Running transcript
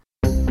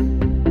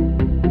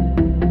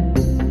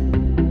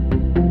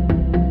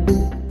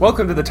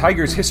Welcome to the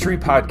Tigers History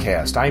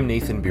Podcast. I'm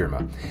Nathan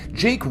Bierma.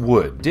 Jake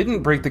Wood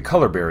didn't break the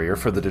color barrier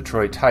for the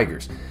Detroit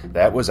Tigers.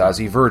 That was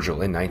Ozzie Virgil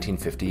in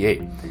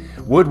 1958.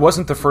 Wood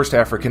wasn't the first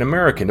African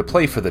American to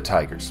play for the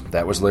Tigers.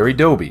 That was Larry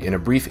Doby in a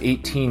brief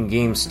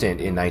 18-game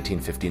stint in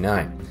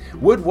 1959.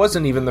 Wood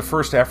wasn't even the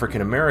first African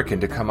American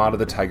to come out of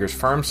the Tigers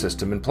farm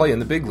system and play in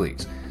the big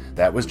leagues.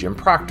 That was Jim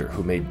Proctor,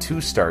 who made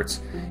 2 starts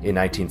in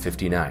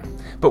 1959.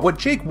 But what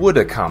Jake Wood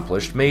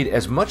accomplished made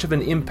as much of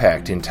an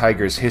impact in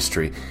Tigers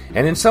history,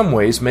 and in some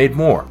ways made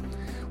more.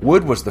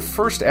 Wood was the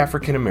first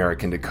African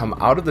American to come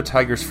out of the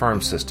Tigers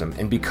farm system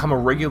and become a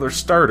regular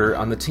starter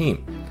on the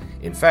team.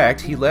 In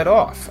fact, he led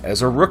off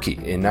as a rookie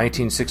in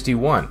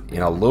 1961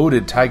 in a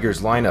loaded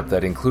Tigers lineup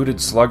that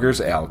included sluggers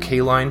Al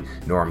Kaline,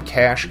 Norm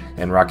Cash,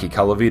 and Rocky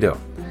Colavito.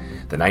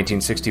 The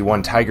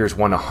 1961 Tigers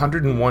won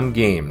 101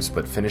 games,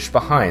 but finished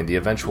behind the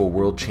eventual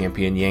world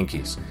champion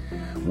Yankees.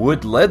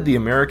 Wood led the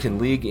American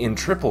League in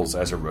triples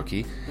as a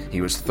rookie.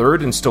 He was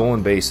third in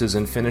stolen bases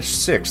and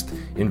finished 6th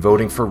in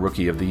voting for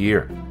Rookie of the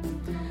Year.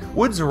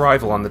 Wood's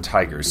arrival on the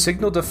Tigers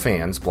signaled to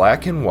fans,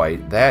 black and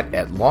white, that,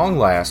 at long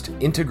last,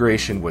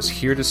 integration was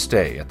here to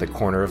stay at the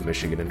corner of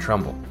Michigan and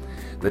Trumbull.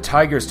 The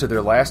Tigers, to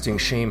their lasting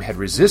shame, had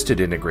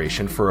resisted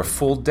integration for a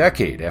full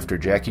decade after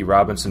Jackie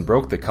Robinson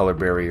broke the color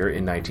barrier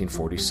in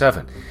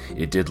 1947.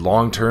 It did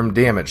long-term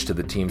damage to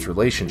the team's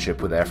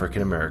relationship with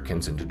African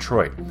Americans in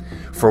Detroit.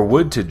 For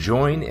Wood to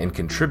join and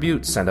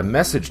contribute sent a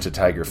message to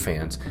Tiger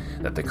fans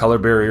that the color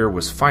barrier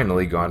was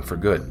finally gone for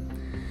good.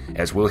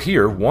 As we'll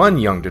hear, one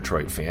young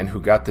Detroit fan who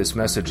got this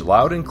message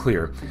loud and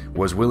clear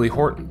was Willie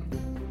Horton.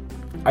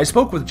 I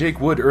spoke with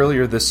Jake Wood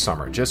earlier this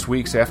summer, just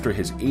weeks after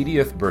his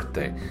 80th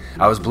birthday.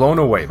 I was blown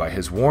away by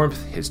his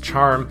warmth, his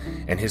charm,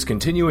 and his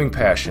continuing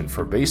passion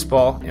for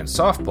baseball and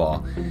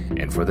softball,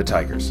 and for the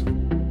Tigers.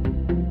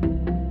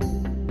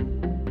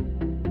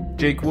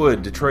 Jake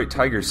Wood, Detroit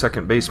Tigers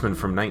second baseman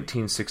from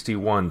 1961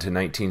 to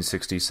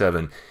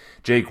 1967.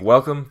 Jake,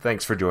 welcome.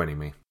 Thanks for joining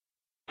me.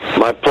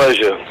 My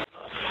pleasure.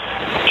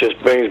 Just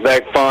brings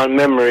back fond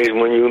memories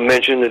when you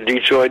mention the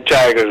Detroit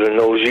Tigers in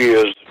those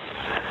years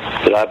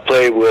that I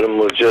played with them.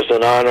 Was just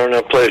an honor and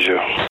a pleasure.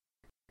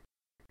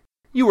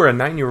 You were a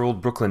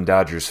 9-year-old Brooklyn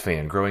Dodgers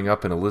fan growing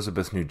up in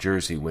Elizabeth, New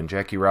Jersey when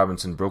Jackie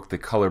Robinson broke the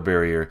color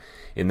barrier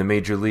in the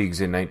major leagues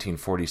in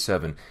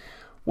 1947.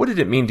 What did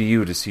it mean to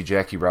you to see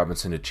Jackie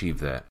Robinson achieve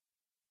that?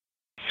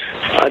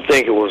 I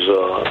think it was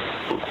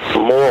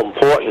more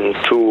important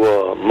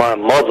to my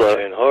mother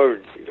and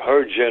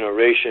her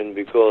generation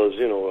because,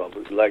 you know,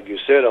 like you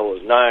said, I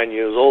was 9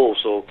 years old,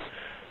 so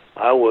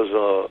I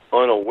was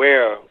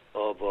unaware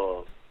of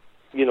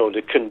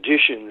the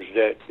conditions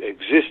that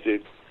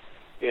existed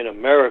in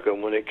America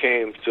when it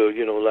came to,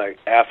 like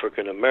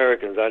African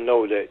Americans. I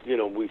know that,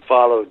 we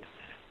followed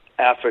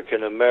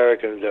African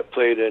Americans that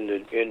played in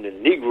the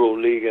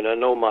Negro League, and I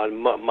know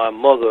my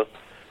mother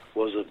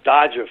was a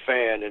Dodger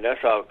fan, and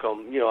that's how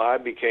come, I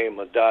became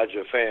a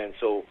Dodger fan.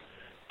 So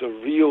the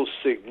real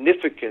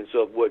significance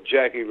of what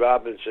Jackie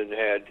Robinson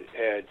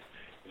had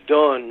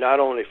done, not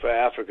only for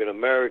African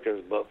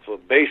Americans but for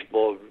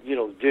baseball,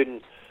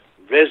 didn't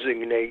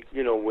resonate,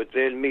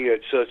 within me at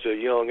such a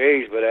young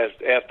age. But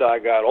after I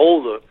got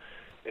older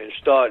and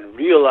started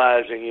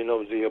realizing,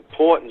 the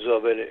importance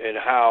of it and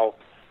how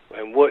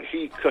and what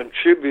he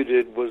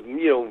contributed was,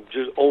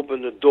 just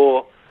opened the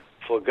door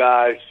for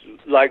guys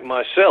like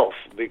myself.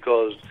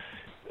 Because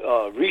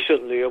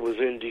recently I was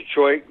in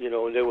Detroit,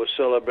 and they were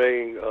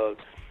celebrating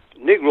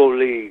Negro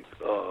League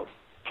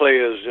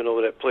players,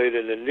 that played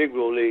in the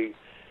Negro League,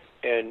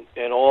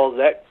 and all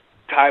that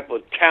type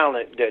of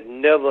talent that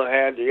never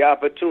had the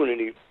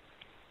opportunity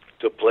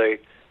to play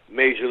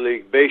Major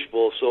League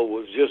Baseball. So it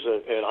was just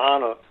an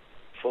honor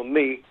for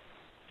me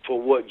for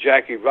what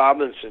Jackie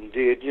Robinson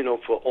did,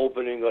 for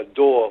opening a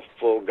door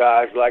for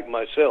guys like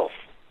myself.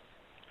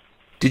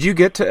 Did you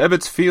get to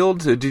Ebbets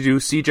Field? Did you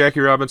see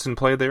Jackie Robinson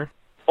play there?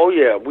 Oh,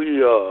 yeah.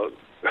 We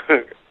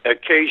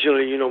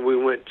occasionally, we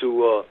went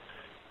to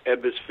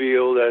Ebbets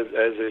Field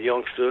as a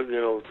youngster,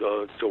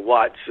 to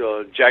watch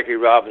Jackie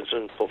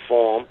Robinson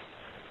perform.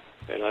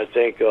 And I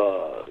think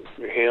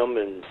him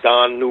and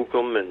Don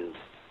Newcomb, and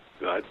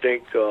I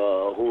think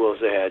who else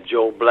they had?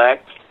 Joe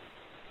Black.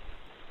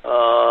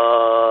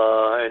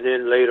 And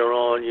then later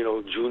on,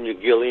 Junior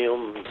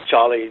Gilliam,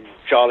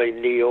 Charlie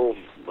Neal.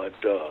 But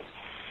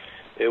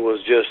it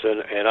was just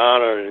an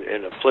honor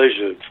and a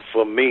pleasure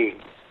for me,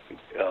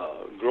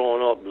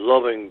 growing up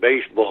loving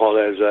baseball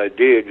as I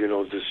did,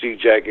 to see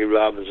Jackie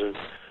Robinson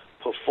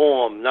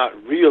perform, not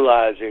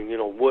realizing,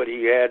 what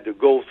he had to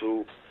go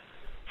through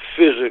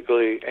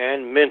physically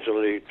and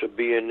mentally to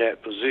be in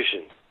that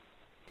position.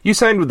 You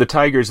signed with the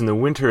Tigers in the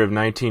winter of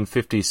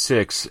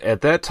 1956.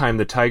 At that time,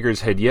 the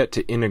Tigers had yet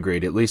to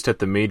integrate, at least at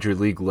the major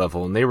league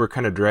level, and they were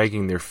kind of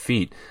dragging their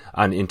feet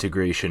on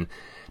integration.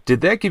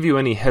 Did that give you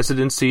any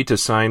hesitancy to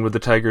sign with the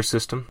Tiger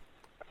system?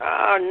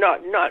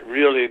 Not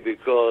really,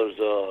 because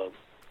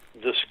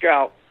the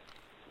scout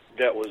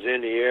that was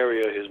in the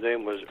area, his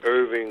name was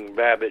Irving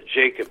Babbitt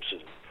Jacobson,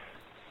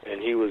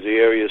 and he was the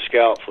area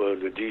scout for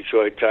the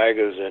Detroit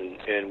Tigers,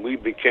 and we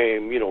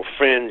became,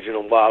 friends,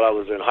 while I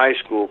was in high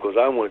school, because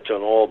I went to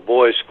an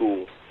all-boys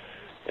school,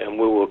 and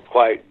we were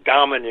quite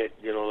dominant,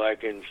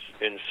 like in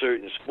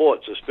certain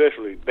sports,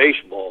 especially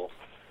baseball.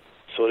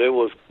 So there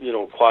was,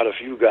 quite a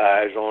few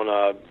guys on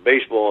our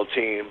baseball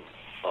team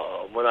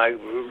when I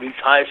reached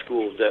high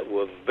school that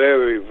were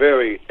very,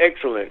 very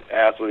excellent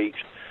athletes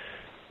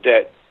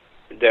that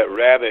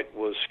Rabbit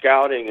was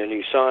scouting, and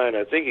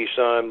I think he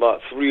signed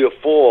about 3 or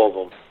 4 of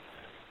them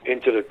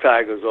into the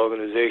Tigers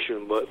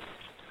organization. But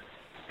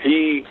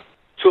he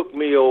took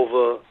me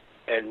over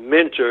and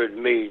mentored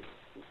me.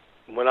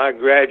 When I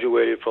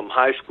graduated from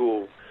high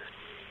school,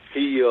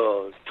 he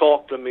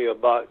talked to me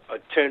about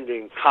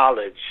attending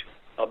college,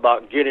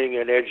 about getting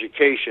an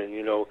education,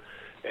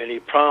 and he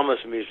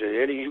promised me, he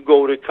said, you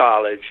go to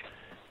college,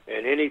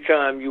 and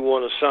anytime you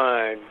want to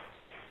sign,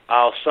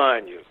 I'll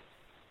sign you.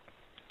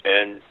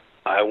 And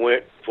I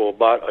went for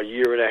about a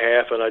year and a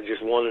half, and I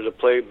just wanted to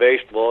play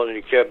baseball, and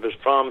he kept his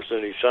promise,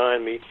 and he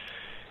signed me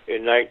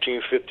in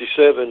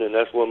 1957, and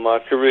that's when my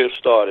career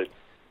started.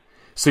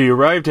 So you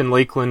arrived in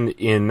Lakeland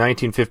in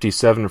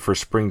 1957 for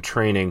spring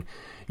training.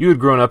 You had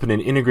grown up in an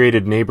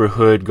integrated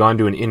neighborhood, gone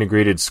to an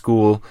integrated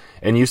school,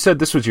 and you said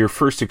this was your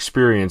first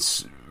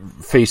experience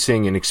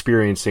facing and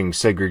experiencing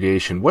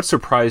segregation. What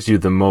surprised you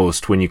the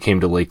most when you came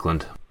to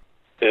Lakeland?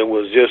 It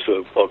was just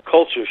a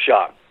culture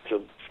shock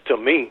to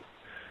me,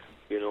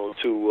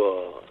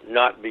 to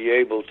not be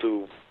able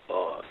to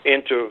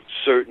enter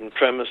certain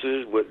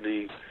premises with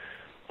the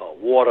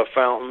water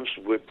fountains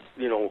with,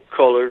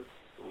 colored,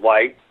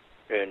 white,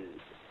 and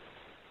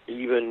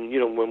even,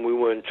 when we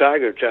were in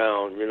Tiger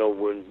Town,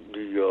 when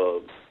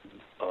the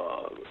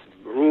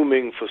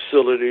rooming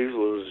facilities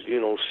was,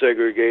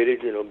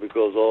 segregated,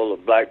 because all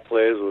the black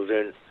players was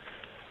in,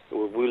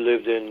 we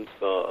lived in,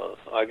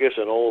 I guess,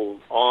 an old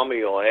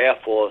Army or Air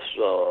Force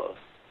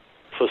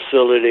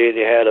facility.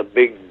 They had a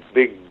big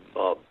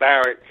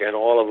barrack, and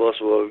all of us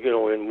were,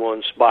 in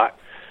one spot.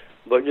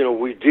 But,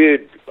 we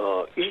did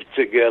eat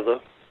together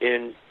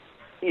in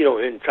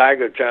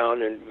Tiger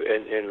Town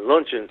and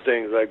lunch and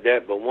things like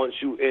that. But once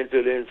you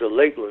entered into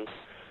Lakeland,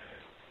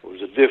 it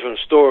was a different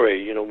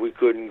story. We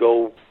couldn't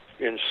go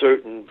in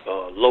certain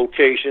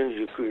locations.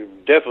 You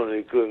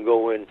definitely couldn't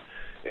go in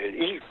and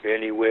eat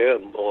anywhere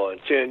or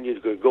attend. You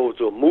could go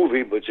to a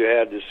movie, but you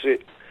had to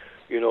sit,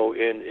 in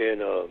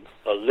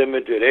a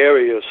limited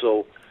area.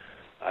 So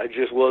I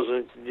just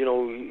wasn't,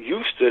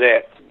 used to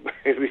that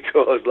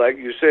because, like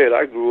you said,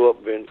 I grew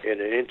up in an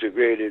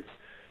integrated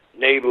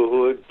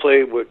neighborhood,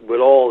 played with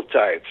all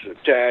types,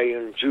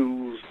 Italian,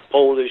 Jews,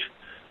 Polish.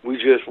 We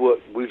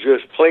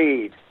just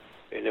played,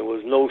 and there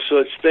was no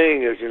such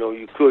thing as,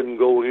 you couldn't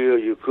go here,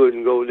 you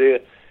couldn't go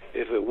there.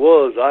 If it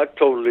was, I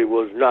totally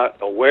was not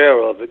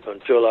aware of it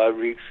until I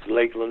reached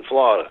Lakeland,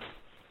 Florida.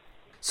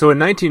 So in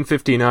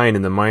 1959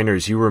 in the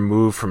minors, you were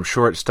moved from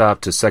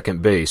shortstop to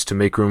second base to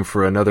make room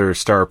for another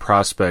star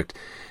prospect.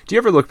 Do you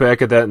ever look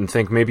back at that and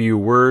think maybe you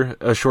were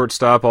a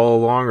shortstop all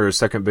along or a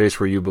second base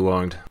where you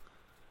belonged?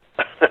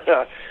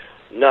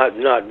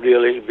 Not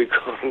really,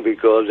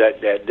 because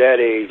at that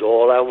age,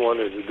 all I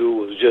wanted to do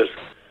was just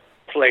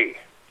play.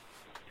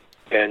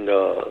 And,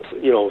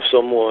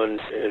 someone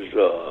is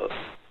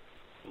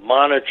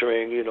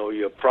monitoring,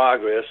 your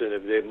progress, and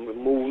if they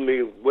move me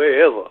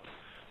wherever,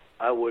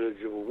 I would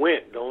have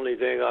went. The only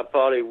thing I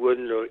probably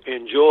wouldn't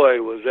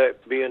enjoy was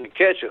that being the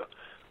catcher,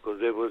 because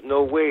there was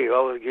no way I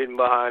was getting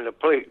behind the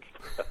plate.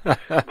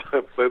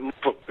 but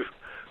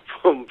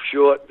from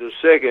short to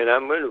second,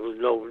 it was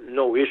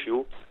no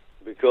issue,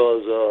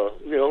 because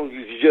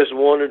you just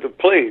wanted to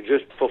play,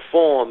 just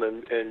perform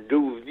and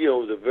do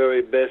the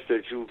very best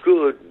that you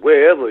could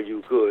wherever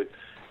you could,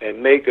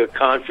 and make a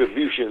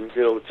contribution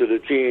to the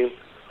team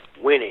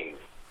winning.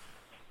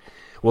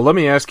 Well, let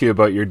me ask you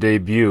about your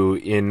debut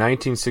in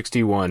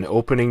 1961,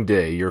 opening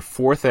day, your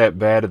fourth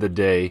at-bat of the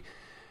day.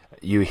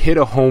 You hit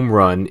a home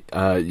run,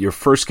 your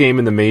first game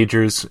in the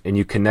majors, and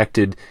you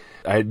connected.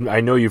 I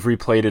know you've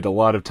replayed it a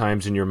lot of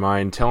times in your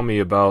mind. Tell me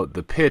about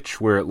the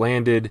pitch, where it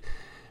landed,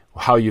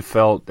 how you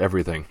felt,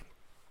 everything.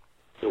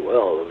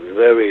 Well,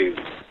 very...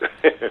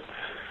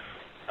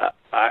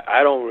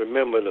 I don't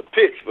remember the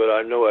pitch, but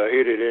I know I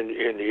hit it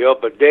in the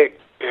upper deck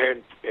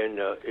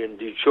in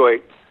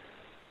Detroit.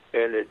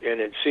 And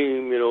it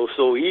seemed,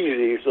 so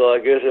easy. So I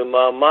guess in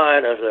my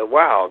mind, I said,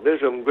 wow,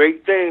 there's some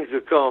great things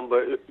to come.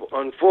 But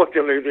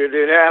unfortunately, it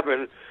didn't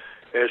happen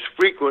as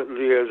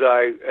frequently as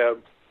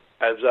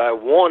I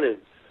wanted.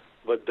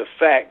 But the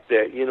fact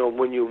that,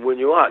 when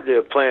you're out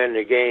there playing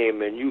the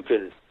game and you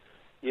can,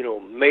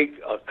 make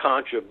a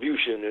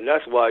contribution, and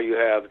that's why you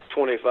have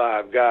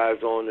 25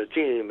 guys on the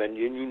team, and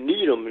you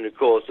need them in the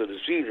course of the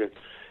season,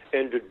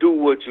 and to do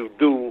what you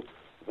do,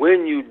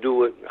 when you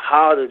do it,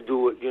 how to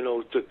do it,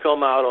 to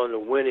come out on the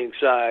winning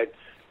side,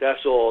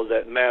 that's all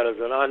that matters.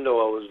 And I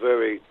know I was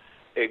very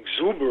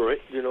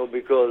exuberant,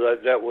 because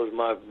that was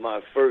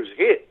my first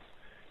hit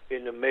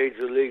in the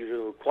major leagues. It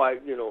was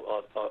quite,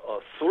 a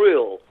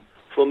thrill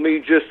for me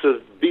just to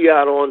be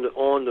out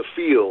on the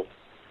field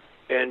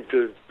and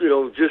to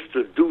just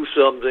to do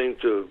something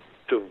to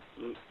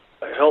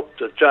help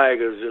the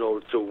Tigers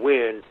to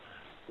win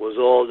was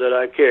all that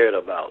I cared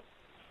about.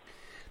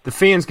 The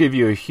fans gave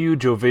you a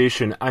huge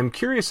ovation. I'm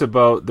curious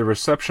about the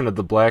reception of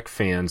the black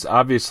fans.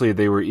 Obviously,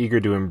 they were eager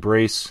to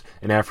embrace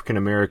an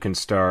African-American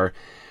star.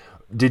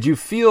 Did you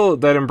feel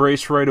that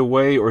embrace right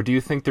away, or do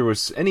you think there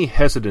was any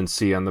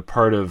hesitancy on the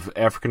part of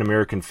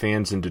African-American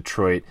fans in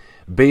Detroit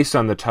based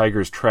on the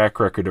Tigers' track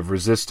record of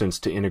resistance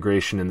to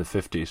integration in the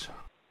 50s?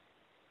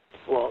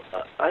 Well,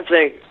 I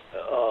think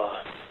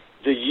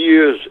the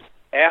years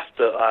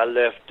after I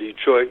left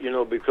Detroit,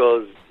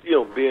 because,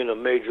 being a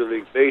Major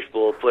League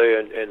Baseball player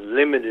and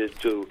limited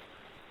to,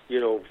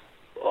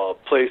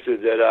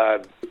 places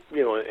that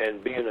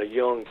and being a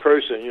young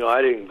person,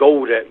 I didn't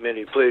go that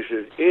many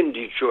places in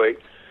Detroit,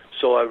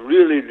 so I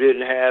really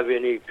didn't have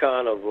any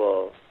kind of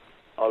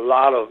a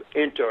lot of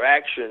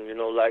interaction,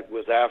 like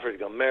with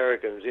African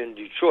Americans in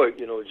Detroit,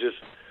 just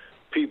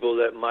people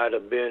that might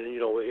have been,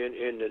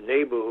 in the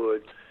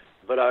neighborhood.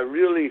 But I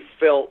really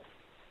felt,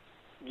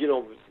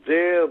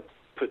 their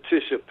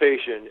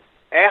participation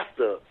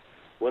after,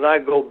 when I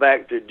go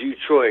back to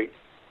Detroit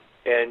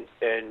and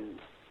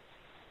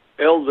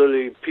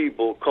elderly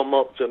people come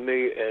up to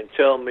me and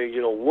tell me,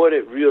 what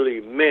it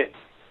really meant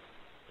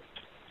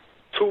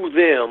to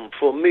them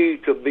for me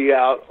to be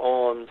out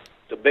on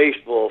the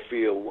baseball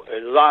field.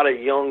 And a lot of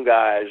young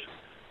guys,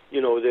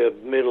 they're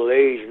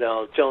middle-aged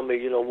now, tell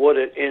me, what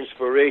an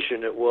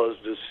inspiration it was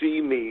to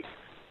see me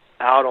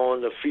out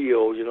on the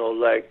field,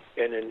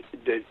 and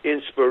the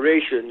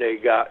inspiration they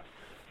got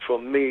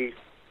from me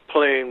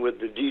playing with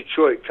the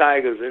Detroit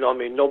Tigers. And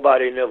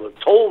nobody never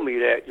told me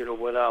that,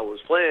 when I was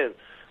playing,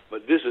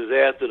 but this is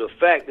after the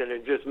fact, and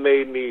it just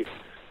made me,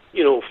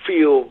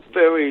 feel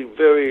very,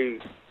 very,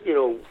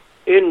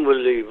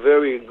 inwardly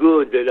very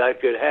good that I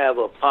could have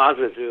a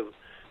positive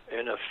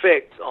an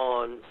effect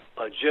on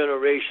a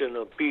generation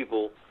of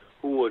people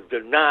who were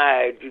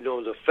denied,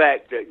 the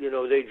fact that,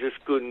 they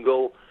just couldn't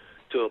go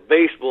to a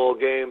baseball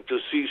game to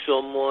see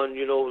someone,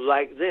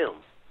 like them.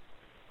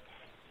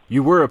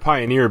 You were a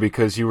pioneer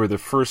because you were the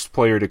first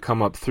player to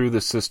come up through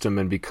the system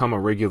and become a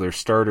regular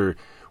starter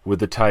with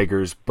the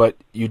Tigers, but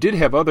you did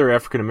have other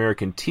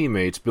African-American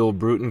teammates. Bill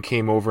Bruton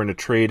came over in a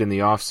trade in the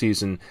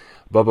offseason.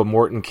 Bubba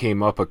Morton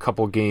came up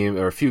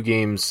a few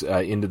games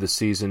into the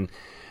season.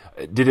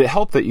 Did it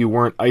help that you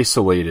weren't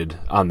isolated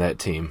on that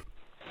team?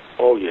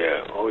 Oh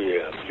yeah,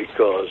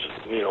 because,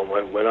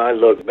 when I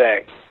look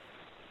back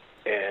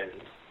and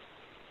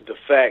the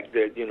fact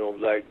that, there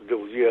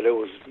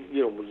was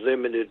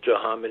limited to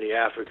how many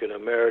African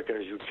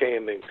Americans you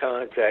came in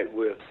contact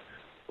with.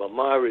 But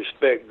my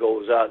respect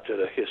goes out to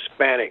the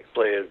Hispanic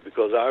players,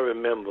 because I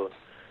remember,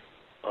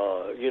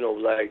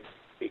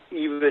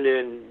 even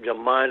in the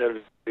minor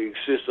league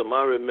system,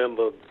 I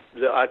remember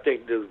I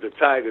think the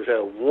Tigers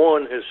had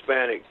one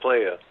Hispanic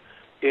player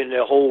in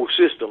their whole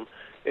system.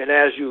 And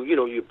as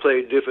you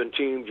played different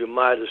teams, you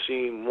might have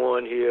seen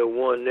one here,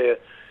 one there.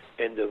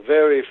 And the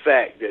very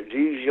fact that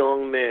these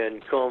young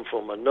men come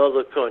from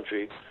another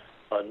country,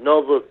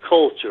 another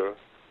culture,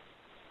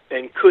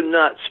 and could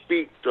not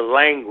speak the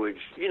language,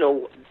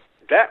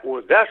 that's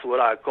what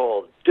I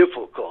call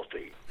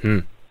difficulty.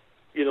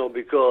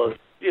 Because,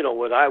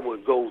 when I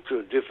would go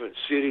to different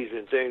cities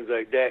and things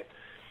like that,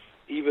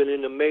 even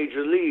in the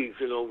major leagues,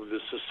 the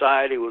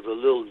society was a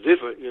little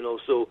different,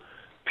 so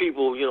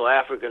people,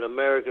 African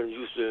Americans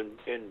used to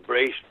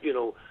embrace,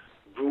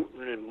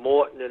 Bruton and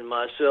Morton and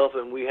myself,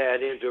 and we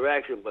had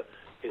interaction. But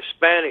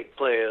Hispanic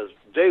players,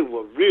 they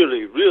were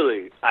really,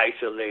 really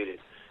isolated.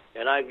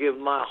 And I give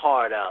my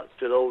heart out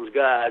to those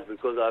guys,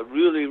 because I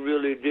really,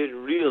 really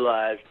didn't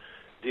realize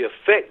the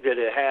effect that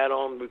it had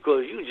on them,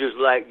 because you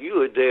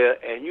were there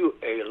and you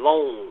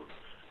alone.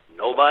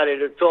 Nobody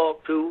to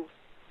talk to,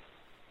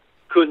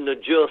 couldn't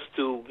adjust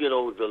to,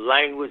 the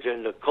language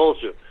and the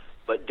culture.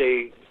 But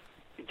they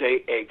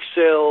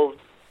excelled.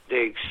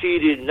 They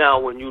exceeded. Now,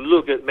 when you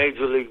look at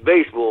Major League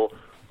Baseball,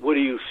 what do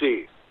you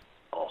see?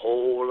 A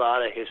whole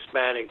lot of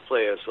Hispanic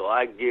players. So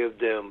I give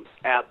them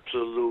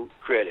absolute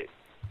credit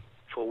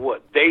for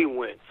what they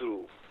went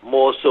through,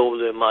 more so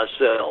than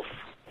myself.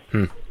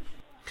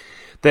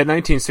 That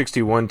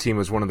 1961 team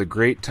was one of the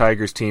great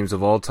Tigers teams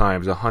of all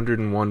times,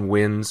 101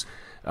 wins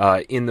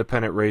in the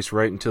pennant race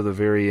right until the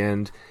very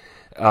end.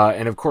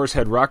 And, of course,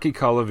 had Rocky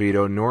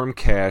Colavito, Norm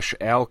Cash,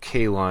 Al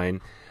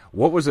Kaline.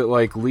 What was it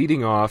like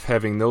leading off,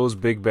 having those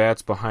big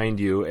bats behind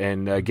you,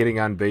 and getting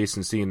on base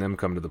and seeing them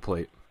come to the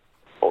plate?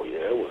 Oh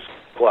yeah, it was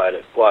quite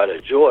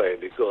a joy,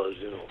 because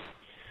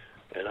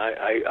and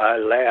I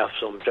laugh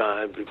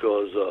sometimes,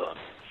 because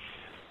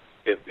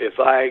if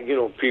I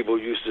people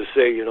used to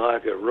say I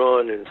could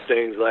run and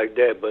things like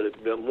that, but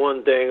the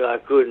one thing I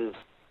couldn't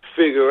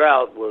figure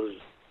out was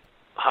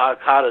how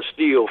to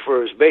steal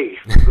first base,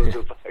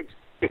 because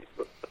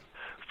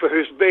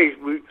first base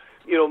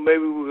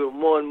maybe we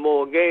won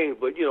more games,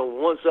 but,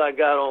 once I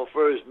got on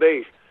first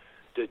base,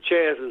 the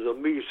chances of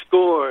me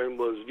scoring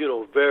was,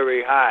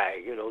 very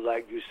high,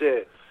 like you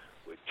said,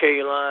 with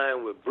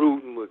Kaline, with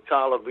Bruton, with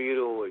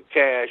Colavito, with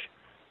Cash.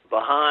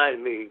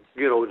 behind me,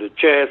 the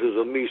chances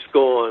of me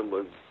scoring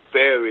was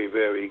very,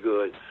 very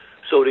good.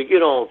 So to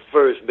get on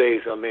first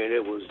base,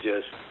 it was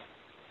just,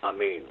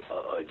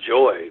 a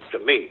joy to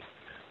me.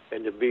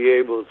 And to be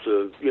able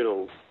to,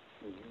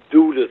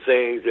 do the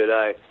things that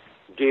I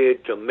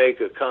did to make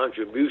a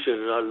contribution.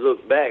 And I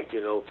look back,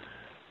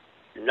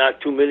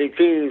 not too many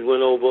teams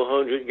went over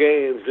 100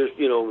 games this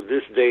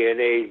day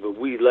and age, but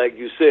we, like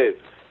you said,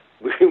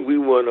 we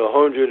won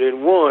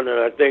 101, and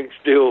I think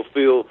still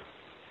feel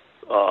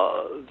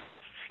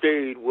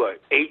stayed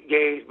 8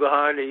 games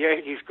behind the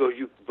Yankees,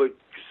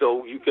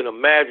 so you can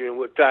imagine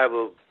what type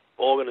of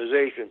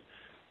organization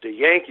the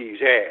Yankees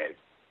had.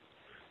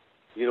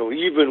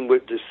 Even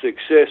with the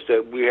success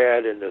that we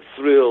had and the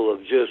thrill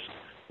of just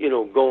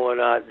going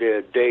out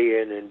there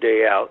day in and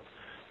day out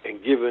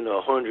and giving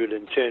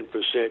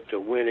 110% to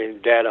winning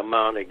that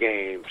amount of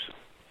games.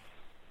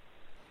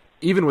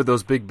 Even with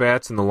those big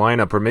bats in the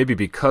lineup, or maybe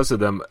because of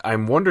them,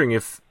 I'm wondering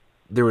if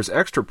there was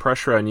extra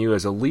pressure on you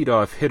as a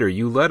leadoff hitter.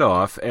 You led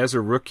off as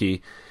a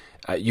rookie.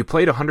 You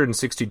played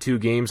 162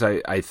 games.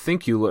 I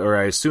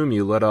assume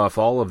you led off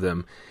all of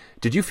them.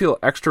 Did you feel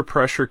extra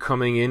pressure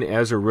coming in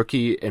as a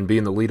rookie and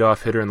being the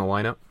leadoff hitter in the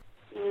lineup?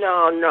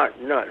 No,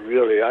 not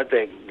really. I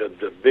think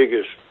the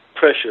biggest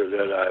pressure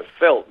that I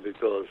felt,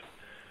 because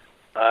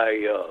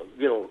I,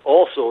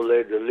 also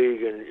led the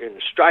league in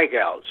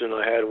strikeouts, and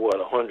I had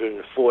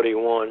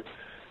 141.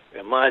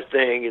 And my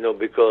thing,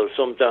 because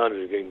sometimes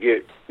it can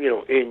get,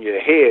 in your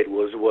head,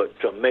 was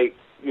to make,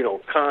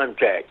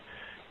 contact.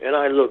 And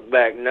I look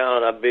back now,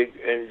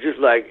 and just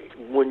like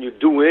when you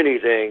do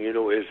anything,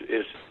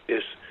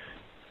 it's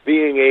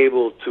being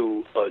able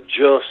to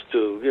adjust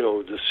to,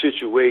 the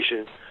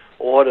situation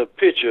or the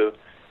pitcher.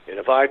 And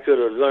if I could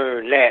have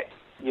learned that,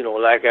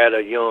 like at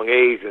a young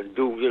age, and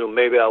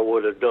maybe I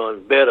would have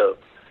done better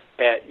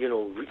at,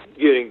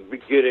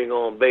 getting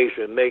on base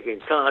and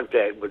making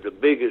contact. But the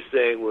biggest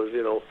thing was,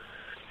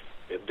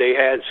 if they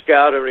had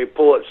scouting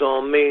reports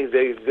on me,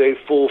 they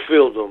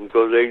fulfilled them,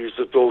 because they used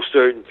to throw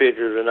certain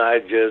pitches and I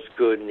just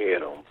couldn't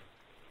hit them.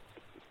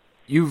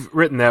 You've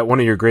written that one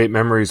of your great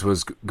memories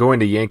was going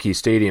to Yankee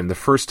Stadium, the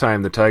first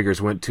time the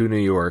Tigers went to New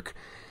York,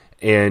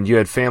 and you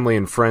had family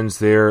and friends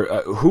there.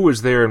 Who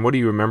was there, and what do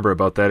you remember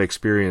about that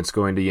experience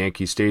going to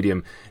Yankee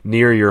Stadium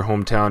near your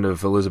hometown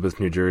of Elizabeth,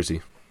 New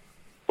Jersey?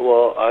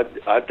 Well,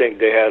 I think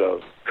they had a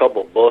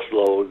couple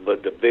busloads,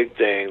 but the big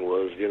thing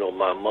was,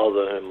 my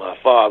mother and my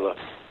father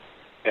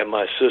and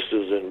my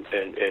sisters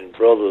and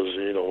brothers,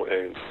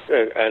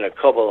 and a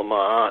couple of my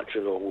aunts,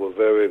 were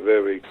very,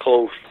 very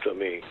close to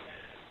me.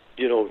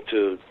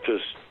 To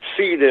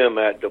see them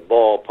at the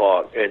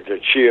ballpark and to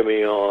cheer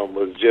me on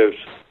was just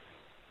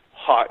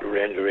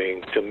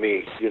heart-rendering to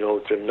me,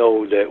 to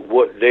know that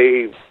what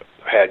they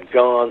had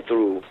gone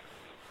through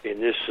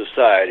in this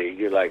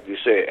society, like you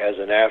say, as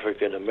an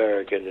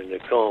African-American, and to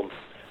come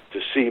to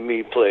see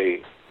me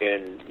play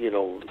in,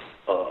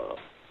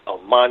 a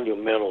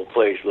monumental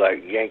place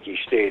like Yankee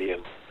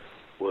Stadium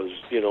was,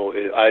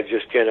 I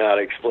just cannot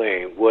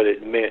explain what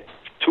it meant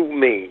to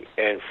me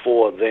and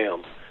for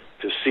them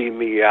to see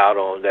me out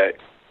on that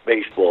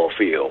baseball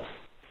field.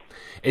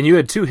 And you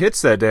had 2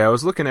 hits that day. I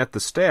was looking at the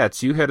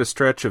stats. You had a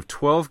stretch of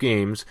 12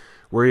 games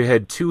where you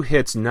had 2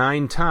 hits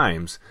 9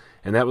 times,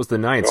 and that was the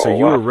 9th. So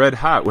you were red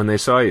hot when they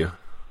saw you.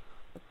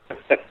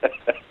 I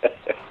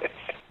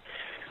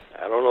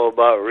don't know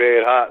about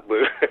red hot,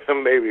 but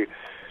maybe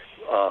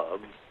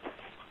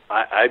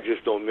I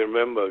just don't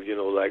remember,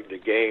 like the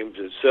games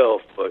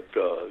itself, but,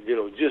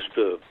 just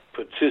to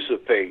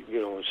participate,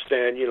 and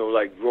stand,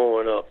 like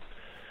growing up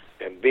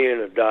and being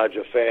a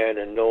Dodger fan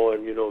and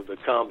knowing, the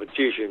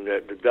competition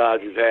that the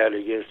Dodgers had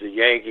against the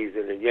Yankees,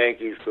 and the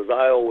Yankees, because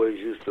I always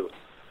used to,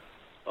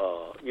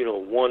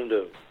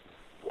 wonder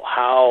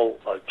how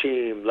a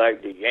team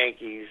like the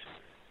Yankees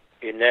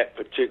in that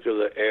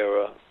particular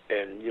era,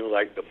 and,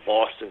 like the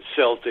Boston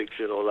Celtics,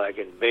 like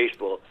in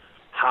baseball,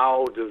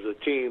 how does a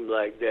team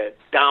like that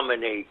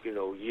dominate,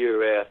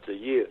 year after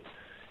year?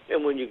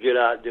 And when you get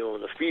out there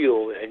on the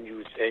field and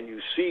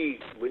you see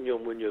when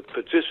you're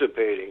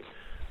participating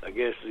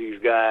against these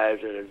guys,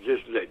 and it's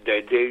just that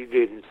they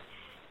didn't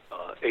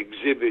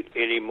exhibit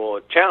any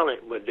more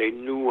talent, but they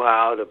knew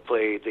how to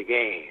play the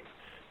game.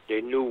 They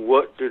knew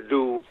what to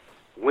do,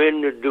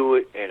 when to do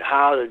it, and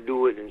how to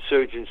do it in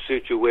certain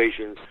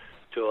situations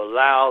to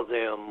allow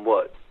them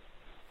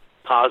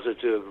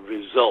positive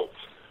results.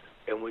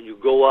 And when you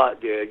go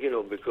out there,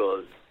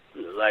 because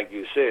like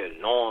you said,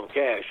 Norm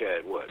Cash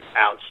had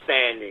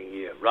outstanding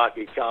year,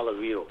 Rocky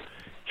Colavito,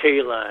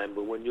 K-Line,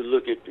 but when you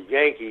look at the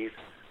Yankees,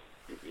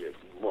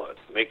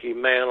 Mickey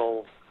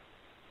Mantle,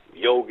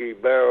 Yogi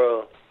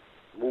Berra,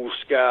 Moose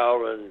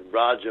Skowron,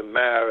 Roger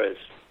Maris,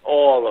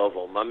 all of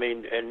them.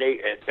 And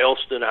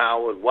Elston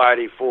Howard,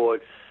 Whitey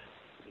Ford,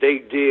 they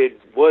did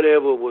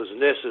whatever was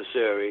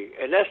necessary,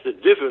 and that's the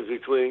difference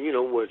between,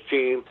 a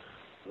team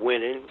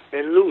winning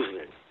and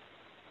losing.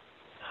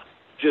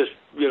 Just,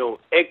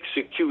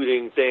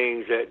 executing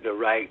things at the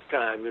right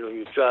time.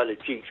 You try to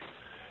teach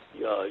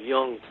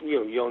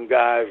young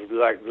guys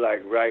like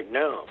right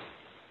now,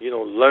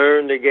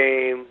 learn the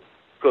game,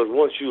 because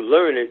once you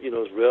learn it,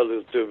 it's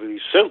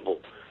relatively simple.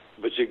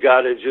 But you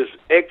got to just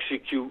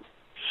execute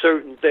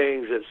certain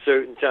things at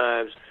certain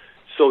times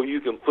so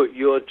you can put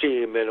your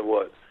team in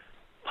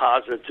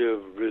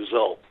positive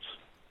results.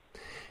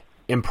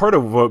 And part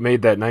of what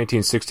made that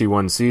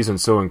 1961 season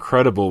so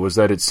incredible was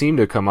that it seemed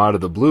to come out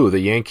of the blue. The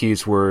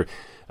Yankees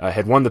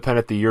had won the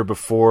pennant the year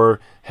before,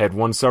 had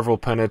won several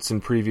pennants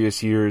in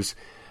previous years.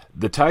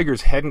 The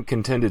Tigers hadn't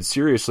contended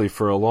seriously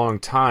for a long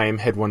time,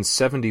 had won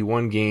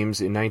 71 games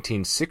in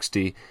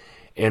 1960,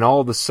 and all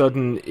of a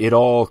sudden it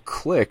all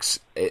clicks.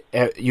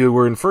 You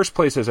were in first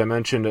place, as I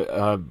mentioned,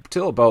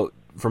 till about,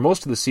 for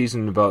most of the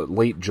season, about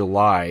late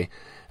July.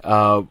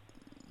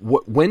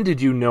 When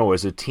did you know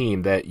as a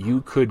team that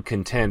you could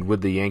contend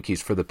with the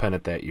Yankees for the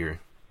pennant that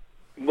year?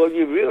 Well,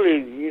 you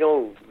really,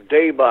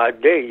 day by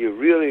day, you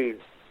really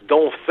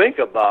don't think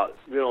about,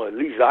 at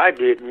least I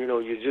didn't,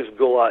 you just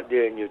go out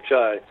there and you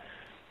try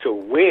to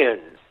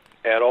win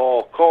at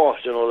all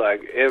costs,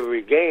 like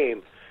every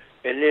game.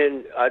 And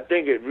then I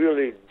think it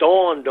really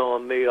dawned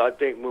on me, I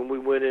think, when we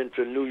went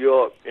into New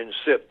York in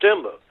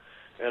September.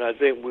 And I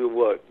think we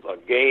were a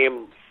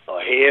game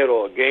ahead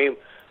or a game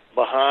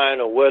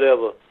behind or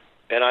whatever.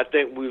 And I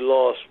think we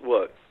lost,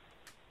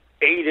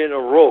 8 in a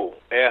row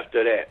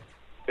after that.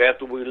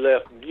 After we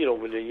left,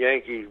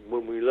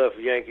 when we left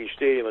Yankee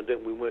Stadium, I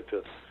think we went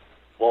to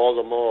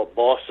Baltimore,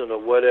 Boston, or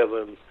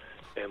whatever.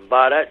 And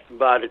by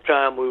the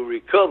time we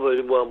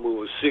recovered, we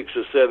were 6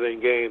 or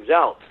 7 games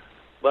out.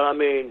 But I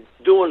mean,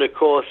 during the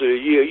course of the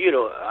year,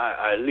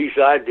 at least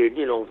I did,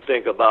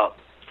 think about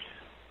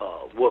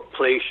what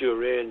place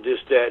you're in, this,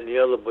 that, and the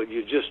other. But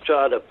you just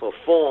try to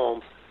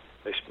perform,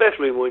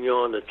 especially when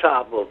you're on the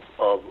top of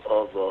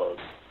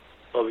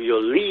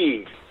your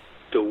league,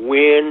 to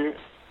win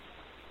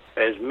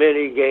as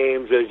many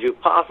games as you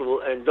possible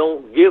and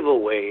don't give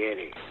away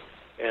any.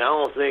 And I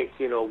don't think,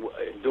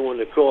 during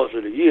the course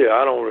of the year,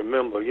 I don't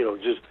remember,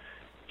 just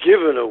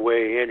giving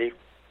away any,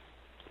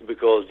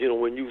 because,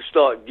 when you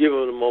start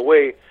giving them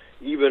away,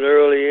 even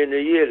early in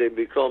the year, they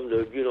become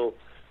they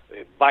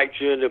bite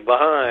you in the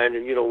behind,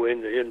 and,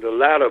 in the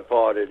latter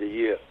part of the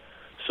year.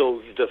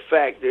 So the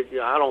fact that,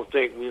 I don't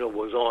think,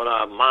 was on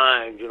our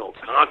mind,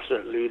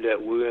 constantly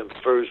that we're in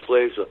first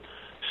place or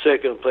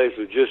second place,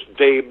 or just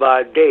day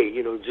by day,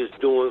 just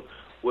doing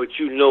what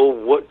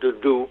what to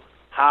do,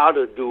 how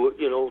to do it,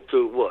 to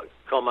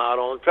come out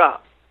on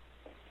top.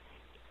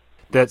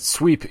 That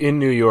sweep in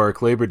New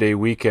York, Labor Day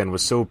weekend,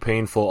 was so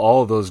painful.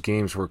 All of those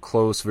games were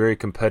close, very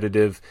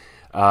competitive,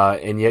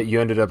 and yet you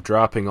ended up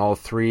dropping all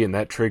 3, and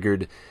that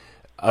triggered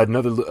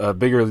another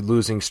bigger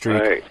losing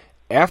streak. Right.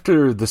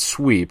 After the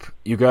sweep,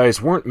 you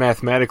guys weren't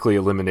mathematically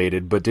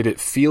eliminated, but did it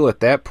feel at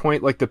that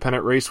point like the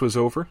pennant race was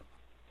over?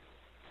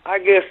 I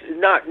guess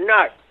not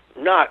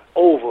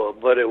over,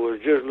 but it was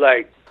just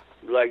like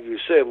you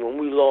said, when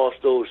we lost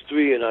those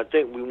 3, and I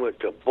think we went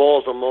to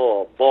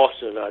Baltimore or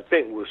Boston, I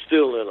think we're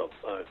still in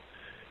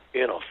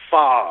a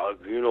fog,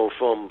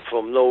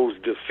 from those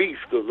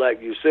defeats, because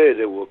like you said,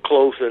 they were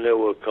close and they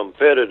were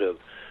competitive.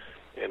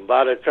 And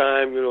by the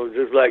time,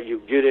 just like you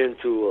get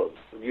into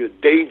you're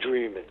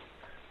daydreaming,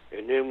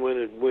 and then when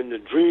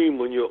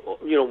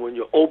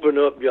you open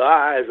up your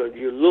eyes and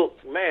you look,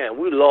 man,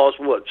 we lost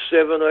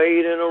 7 or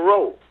 8 in a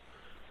row.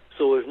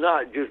 So it's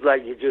not just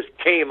like you just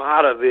came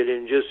out of it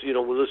and just,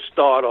 let's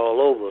start all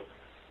over.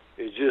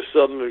 It's just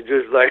something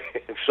just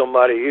like if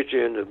somebody hit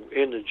you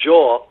in the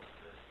jaw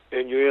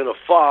and you're in a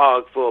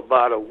fog for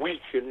about a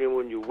week, and then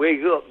when you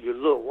wake up, you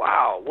look,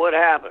 wow, what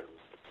happened?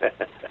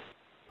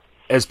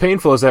 As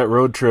painful as that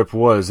road trip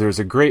was, there's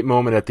a great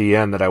moment at the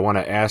end that I want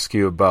to ask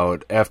you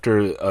about. After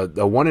a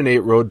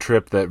 1-8 road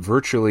trip that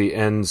virtually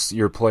ends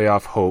your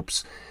playoff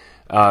hopes,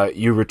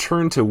 you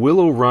return to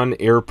Willow Run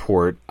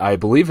Airport, I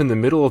believe in the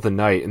middle of the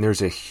night, and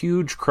there's a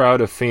huge crowd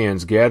of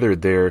fans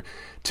gathered there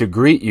to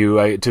greet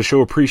you, to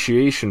show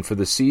appreciation for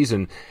the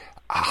season.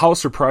 How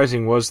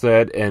surprising was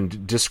that,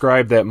 and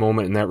describe that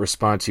moment and that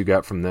response you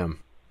got from them?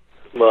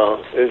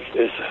 Well, it's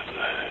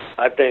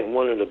I think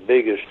one of the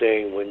biggest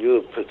things when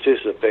you're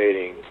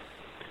participating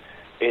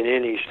in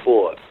any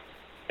sport,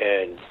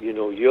 and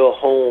your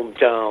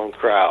hometown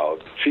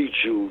crowd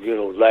treats you,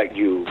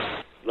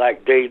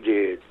 like they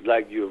did,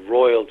 like your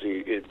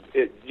royalty.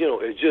 It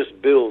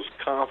just builds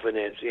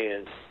confidence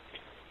in,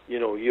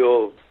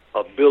 your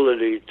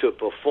ability to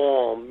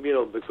perform.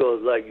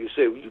 Because like you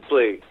said, you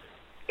play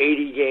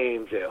 80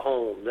 games at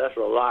home. That's a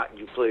lot.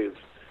 You play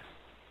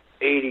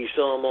 80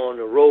 some on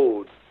the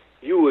road.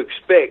 You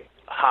expect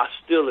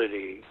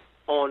hostility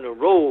on the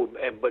road,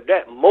 but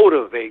that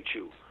motivates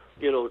you,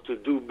 to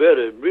do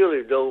better. It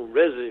really don't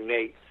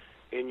resonate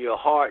in your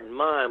heart and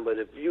mind. But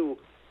if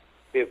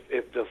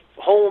the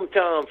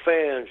hometown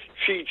fans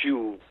treat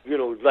you,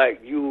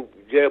 like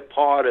they're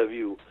part of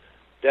you,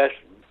 that's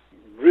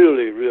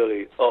really,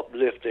 really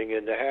uplifting.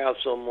 And to have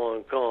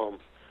someone come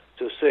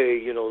to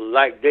say,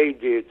 like they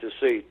did, to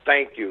say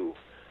thank you,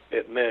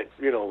 it meant,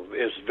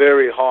 it's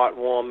very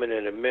heartwarming,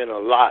 and it meant a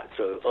lot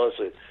to us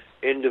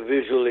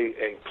individually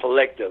and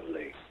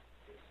collectively.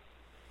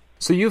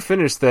 So you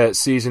finished that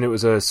season. It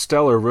was a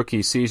stellar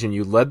rookie season.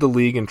 You led the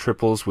league in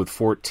triples with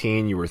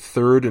 14. You were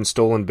third in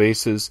stolen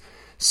bases,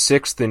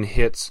 sixth in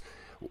hits.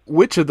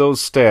 Which of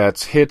those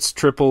stats, hits,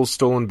 triples,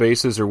 stolen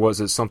bases, or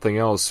was it something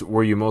else,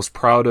 were you most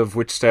proud of?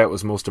 Which stat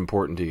was most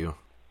important to you?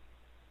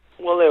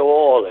 Well, they were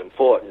all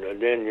important,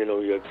 and then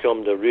you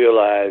come to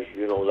realize,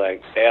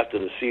 like after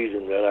the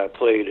season that I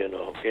played in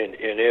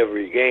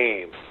every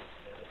game,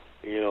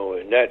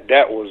 and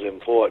that was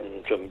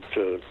important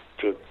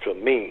to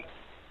me.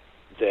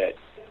 That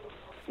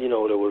there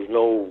was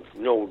no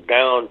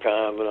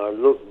downtime, and I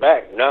look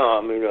back now.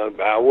 I mean,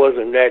 I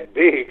wasn't that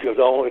big because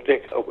I only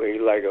think I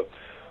weighed like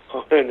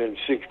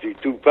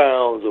 162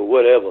 pounds or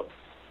whatever.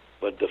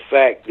 But the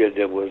fact that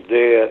it was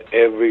there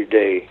every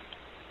day,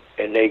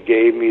 and they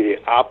gave me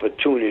the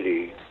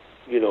opportunity,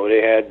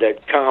 they had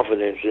that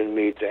confidence in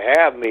me to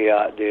have me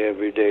out there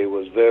every day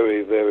was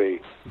very,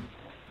 very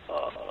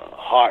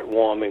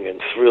heartwarming and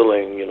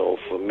thrilling,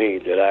 for me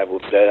that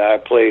I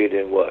played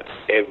in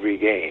every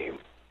game.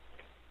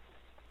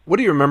 What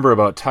do you remember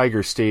about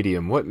Tiger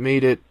Stadium? What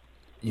made it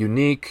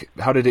unique?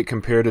 How did it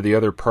compare to the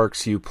other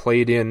parks you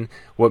played in?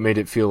 What made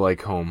it feel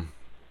like home?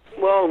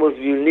 Well, it was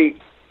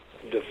unique,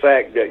 the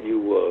fact that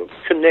you were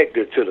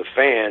connected to the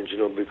fans,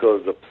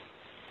 because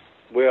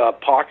where our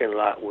parking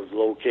lot was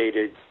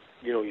located,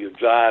 you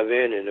drive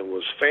in and it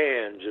was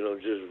fans,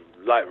 just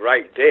like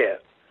right there.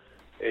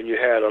 And you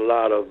had a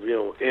lot of,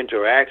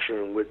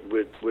 interaction with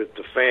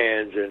the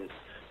fans, and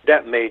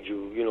that made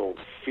you,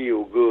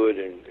 feel good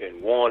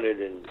and wanted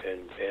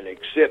and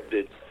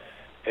accepted.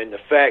 And the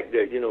fact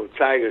that,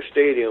 Tiger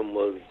Stadium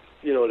was,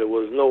 there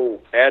was no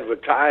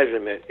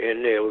advertisement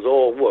in there. It was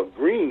all,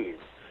 green.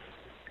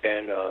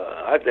 And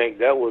I think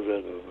that was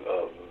a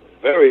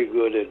very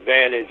good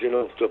advantage,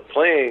 to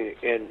playing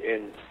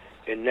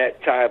in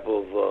that type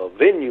of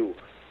venue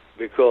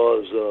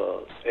because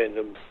in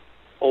the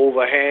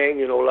overhang,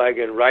 like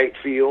in right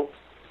field.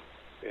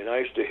 And I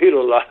used to hit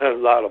a lot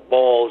of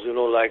balls,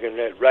 like in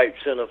that right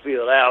center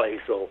field alley.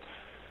 So,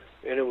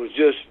 and it was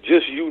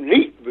just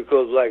unique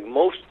because like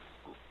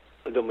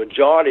the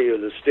majority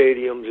of the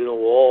stadiums, were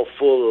all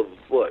full of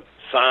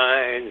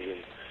signs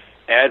and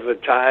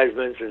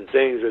advertisements and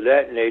things of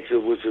that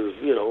nature, which is,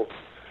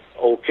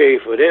 okay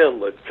for them.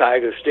 But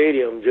Tiger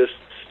Stadium just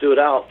stood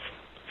out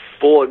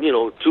for,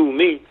 to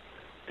me,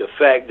 the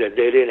fact that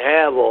they didn't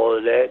have all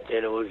of that,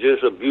 and it was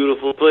just a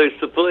beautiful place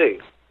to play.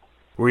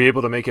 Were you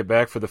able to make it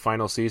back for the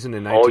final season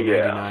in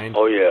 1999?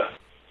 Oh yeah.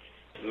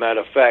 Matter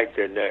of fact,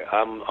 that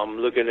I'm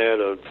looking at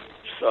a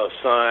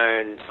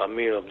sign,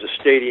 of the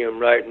stadium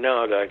right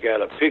now. That I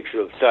got a picture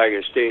of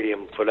Tiger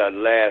Stadium for that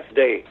last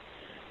day,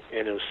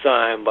 and it was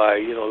signed by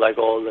like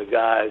all the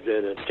guys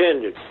that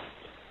attended.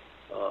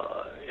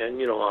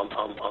 And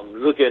I'm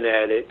looking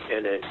at it,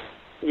 and it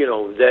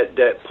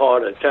that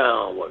part of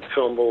town,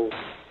 Trumbull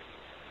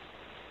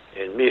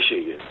in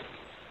Michigan,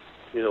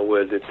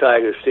 where the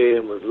Tiger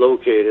Stadium was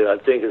located, I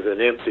think is an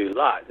empty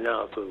lot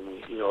now because,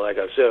 like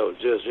I said, I was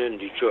just in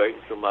Detroit.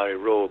 Somebody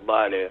rode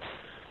by there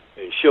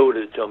and showed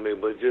it to me.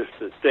 But just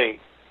to think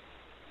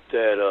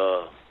that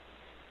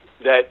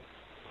that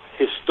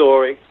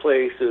historic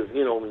place is,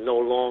 no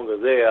longer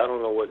there. I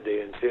don't know what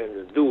they intend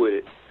to do with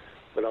it.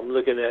 But I'm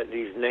looking at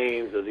these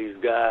names of these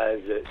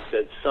guys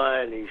that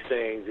signed these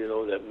things,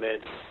 that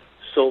meant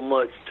so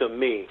much to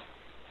me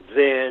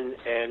then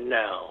and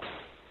now.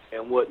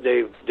 And what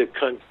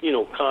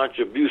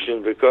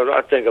contribution, because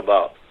I think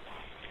about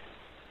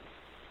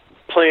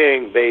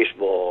playing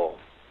baseball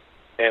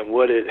and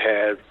what it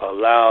has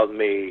allowed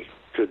me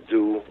to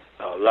do,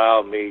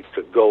 allowed me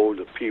to go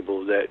to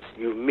people that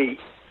you meet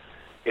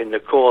in the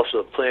course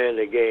of playing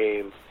the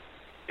game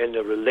and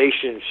the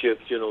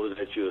relationships,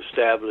 that you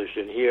establish.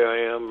 And here I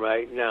am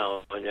right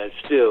now, and that's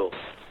still,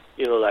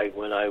 like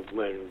when I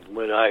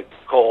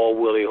call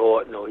Willie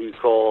Horton or he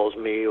calls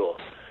me, or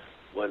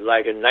when,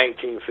 like in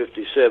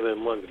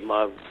 1957,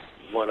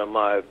 one of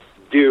my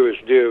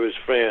dearest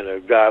friend, a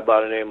guy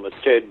by the name of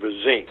Ted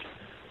Brezink,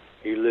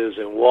 he lives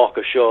in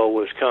Waukesha,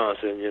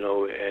 Wisconsin,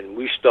 and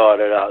we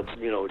started out,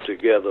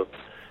 together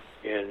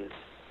in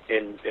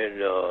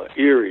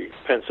Erie,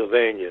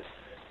 Pennsylvania.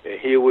 And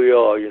here we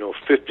are,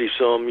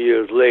 50-some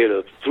years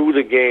later, through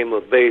the game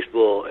of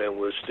baseball, and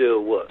we're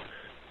still,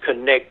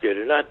 connected.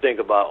 And I think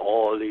about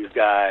all these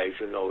guys,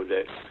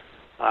 that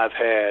I've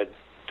had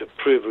the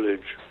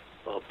privilege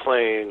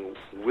playing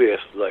with,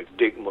 like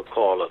Dick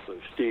McAuliffe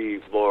and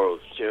Steve Boros,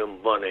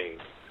 Jim Bunning,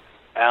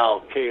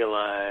 Al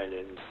Kaline,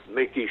 and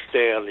Mickey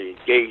Stanley,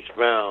 Gates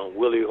Brown,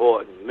 Willie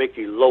Horton,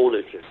 Mickey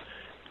Lolich, and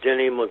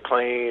Denny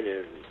McClain,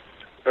 and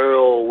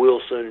Earl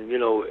Wilson,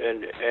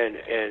 and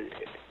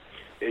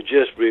it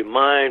just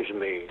reminds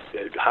me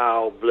that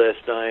how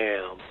blessed I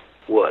am,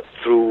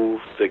 through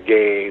the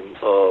game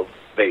of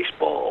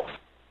baseball.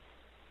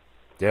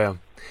 Yeah.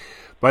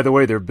 By the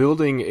way, they're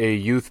building a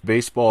youth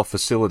baseball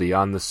facility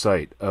on the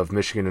site of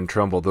Michigan and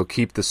Trumbull. They'll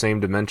keep the same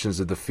dimensions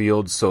of the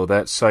field, so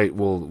that site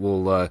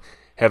will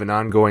have an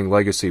ongoing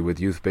legacy with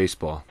youth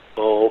baseball.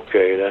 Oh,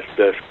 okay.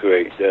 That's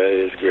great. That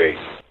is great.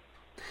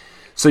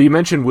 So you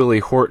mentioned Willie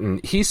Horton.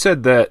 He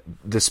said that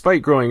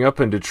despite growing up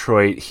in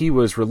Detroit, he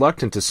was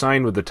reluctant to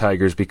sign with the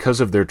Tigers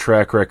because of their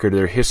track record,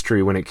 their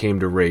history when it came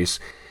to race.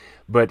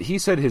 But he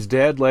said his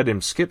dad let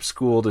him skip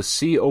school to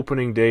see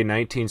opening day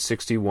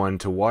 1961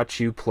 to watch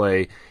you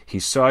play. He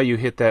saw you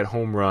hit that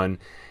home run,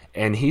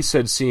 and he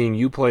said seeing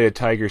you play at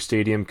Tiger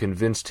Stadium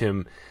convinced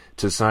him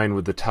to sign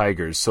with the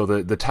Tigers. So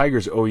the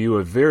Tigers owe you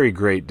a very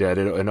great debt,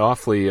 an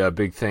awfully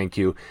big thank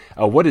you.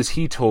 What has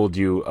he told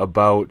you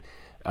about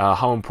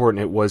how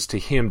important it was to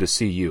him to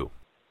see you?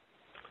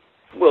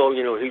 Well,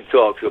 he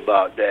talks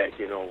about that,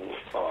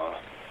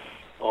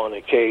 on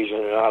occasion,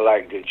 and I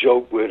like to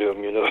joke with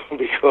him,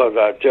 because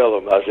I tell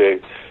him, I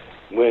say,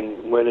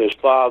 when his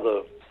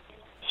father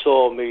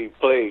saw me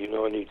play,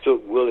 and he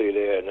took Willie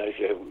there, and I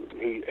said,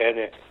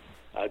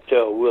 I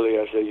tell Willie,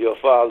 I said, your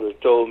father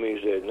told me,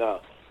 he said,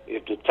 now,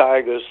 if the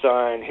Tigers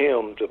sign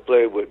him to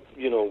play with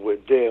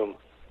them,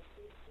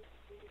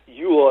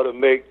 you ought to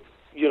make,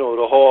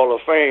 the Hall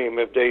of Fame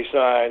if they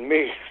sign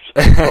me.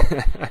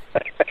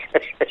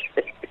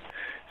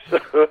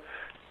 So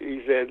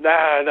he said, nah.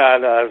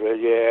 I said,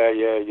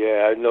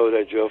 yeah, I know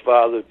that your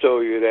father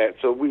told you that.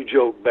 So we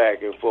joke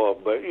back and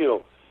forth. But,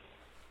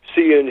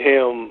 seeing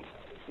him,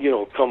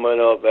 coming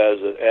up as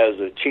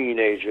a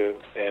teenager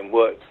and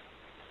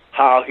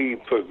how he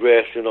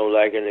progressed,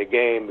 like in the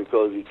game,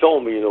 because he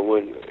told me,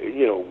 when,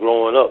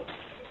 growing up,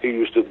 he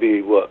used to be,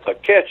 a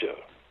catcher.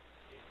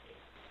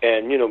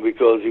 And,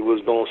 because he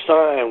was going to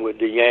sign with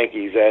the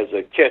Yankees as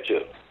a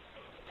catcher.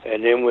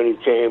 And then when he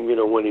came,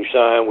 when he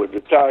signed with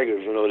the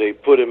Tigers, they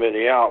put him in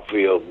the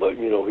outfield, but,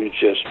 he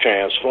just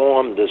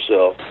transformed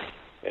himself.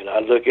 And I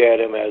look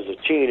at him as a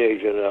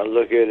teenager, and I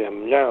look at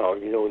him now,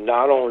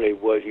 not only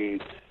what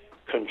he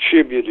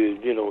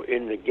contributed,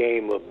 in the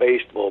game of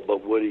baseball,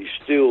 but what he's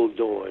still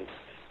doing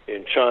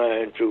in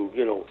trying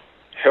to,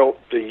 help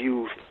the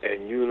youth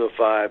and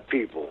unify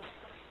people.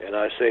 And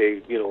I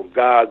say,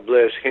 God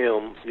bless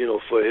him,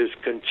 for his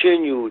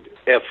continued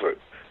effort,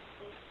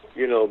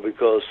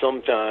 because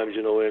sometimes,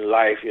 in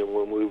life,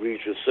 when we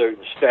reach a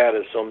certain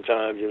status,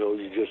 sometimes,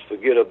 you just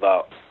forget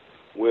about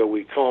where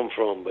we come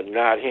from, but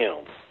not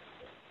him.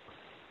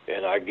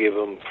 And I give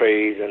him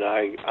praise and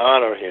I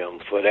honor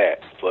him for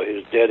that, for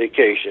his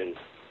dedication,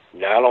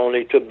 not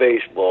only to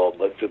baseball,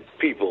 but to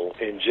people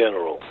in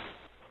general.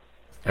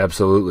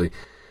 Absolutely.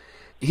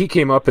 He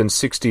came up in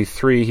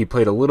 63. He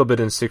played a little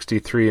bit in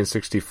 63 and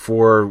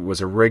 64,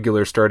 was a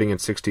regular starting in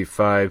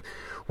 65.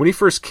 When he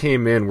first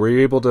came in, were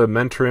you able to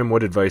mentor him?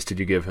 What advice did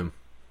you give him?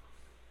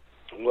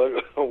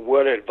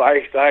 What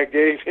advice I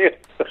gave him?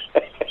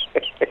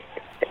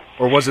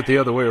 Or was it the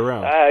other way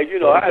around?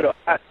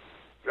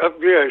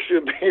 It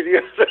should be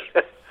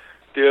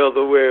the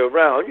other way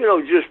around.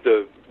 Just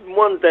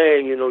one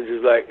thing,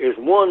 just like it's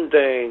one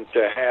thing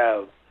to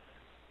have,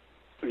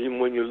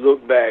 when you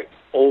look back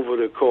over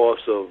the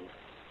course of,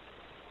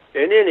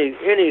 in any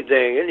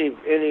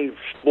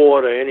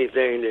sport or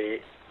anything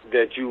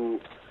that you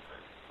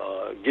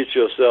get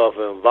yourself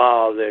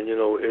involved in,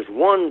 it's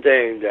one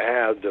thing to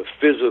have the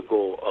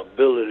physical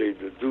ability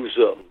to do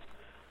something,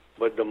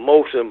 but the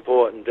most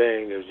important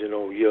thing is,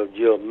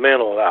 your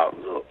mental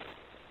outlook.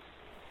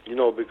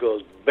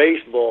 Because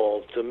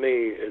baseball, to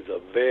me, is a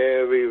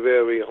very,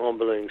 very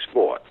humbling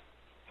sport.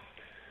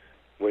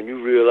 When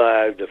you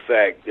realize the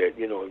fact that,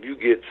 if you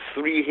get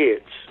 3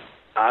 hits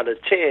out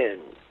of 10,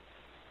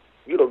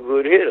 you're a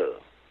good hitter.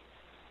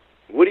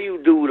 What do you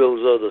do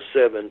those other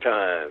 7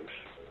 times?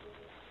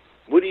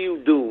 What do you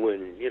do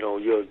when,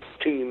 your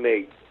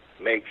teammate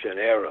makes an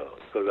error?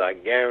 Because I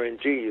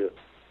guarantee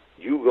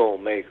you going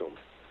to make them.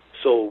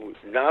 So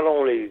not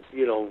only,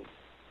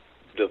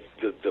 the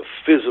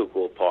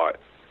physical part,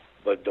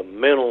 but the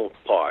mental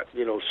part.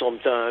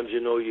 Sometimes,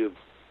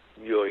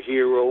 you're a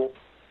hero.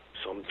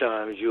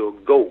 Sometimes you're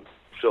a GOAT.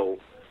 So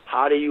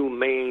how do you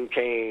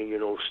maintain,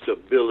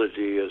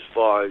 stability as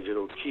far as,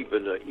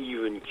 keeping an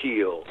even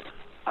keel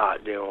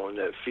out there on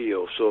that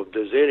field? So if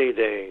there's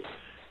anything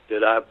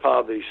that I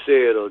probably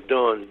said or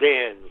done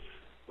then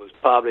was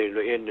probably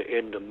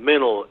in the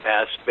mental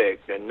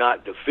aspect and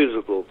not the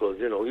physical, because,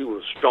 he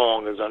was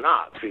strong as an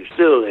ox. He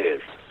still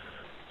is.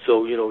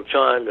 So,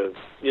 trying to,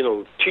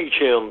 teach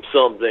him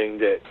something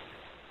that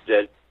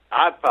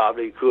I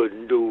probably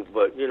couldn't do,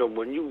 but,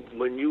 when you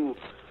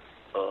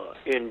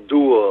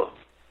endure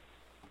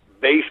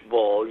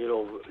baseball,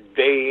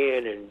 day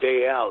in and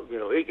day out,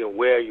 it can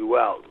wear you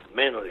out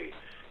mentally.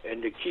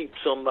 And to keep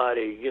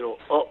somebody,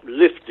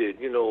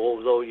 uplifted,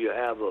 although you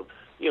have a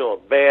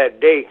bad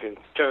day can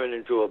turn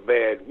into a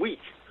bad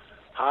week.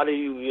 How do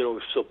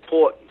you,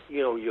 support,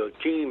 your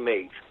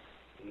teammates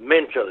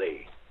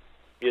mentally?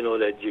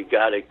 That you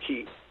got to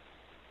keep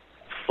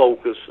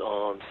focused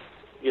on,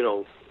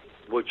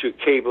 what you're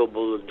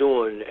capable of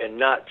doing and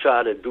not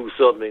try to do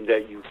something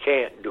that you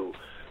can't do.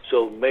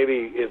 So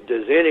maybe if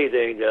there's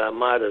anything that I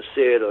might have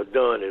said or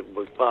done, it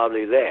was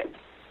probably that.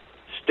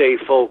 Stay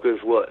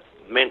focused,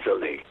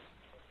 mentally.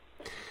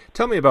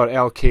 Tell me about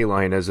Al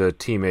Kaline as a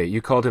teammate.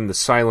 You called him the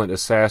silent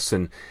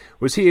assassin.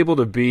 Was he able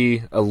to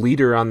be a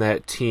leader on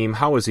that team?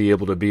 How was he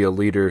able to be a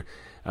leader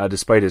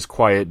despite his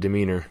quiet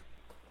demeanor?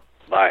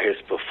 By his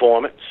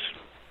performance,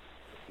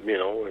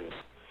 and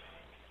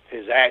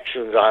his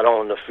actions out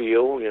on the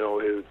field,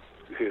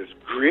 his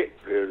grit,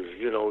 his,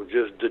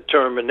 just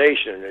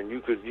determination. And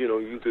you could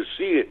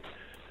see it,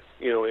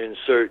 in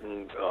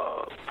certain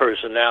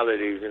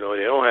personalities. They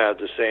don't have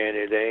to say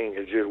anything.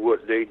 It's just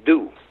what they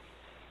do.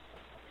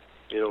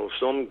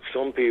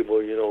 Some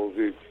people,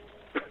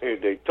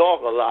 they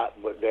talk a lot,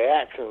 but their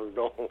actions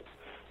don't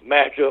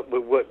match up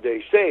with what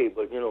they say.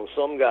 But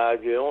some guys,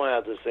 you don't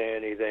have to say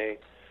anything.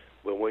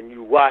 But when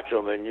you watch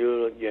them and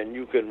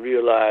you can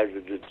realize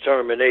the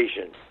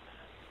determination,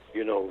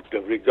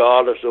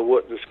 regardless of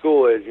what the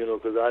score is,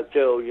 because I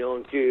tell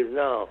young kids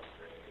now,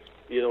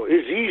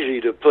 it's easy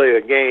to play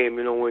a game,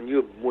 when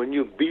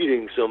you're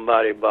beating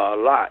somebody by a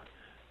lot.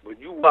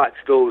 But you watch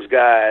those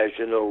guys,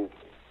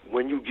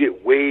 when you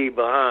get way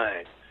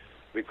behind,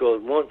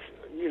 because once,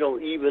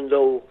 even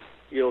though,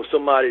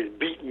 somebody's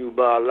beating you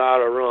by a lot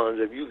of runs,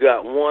 if you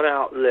got one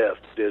out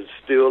left, there's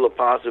still a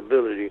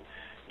possibility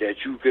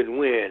that you can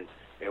win.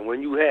 And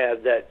when you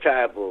have that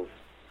type of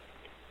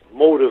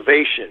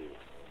motivation,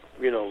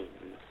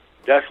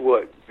 that's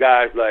what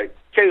guys like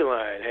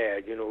Kaline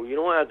had. You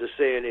don't have to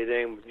say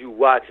anything, but you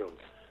watch them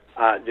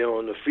out there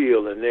on the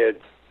field and their,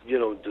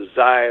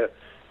 desire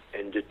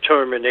and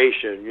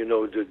determination,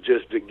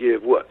 to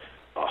give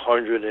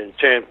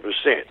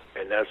 110%,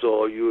 and that's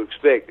all you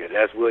expected.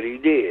 That's what he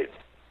did.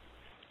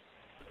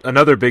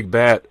 Another big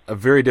bat, a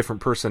very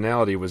different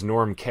personality, was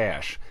Norm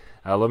Cash.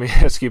 Let me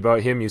ask you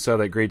about him. You saw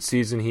that great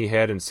season he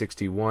had in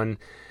 '61,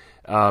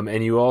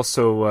 and you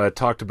also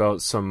talked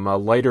about some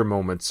lighter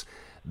moments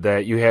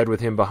that you had with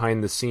him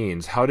behind the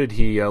scenes. How did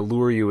he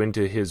lure you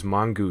into his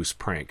mongoose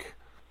prank?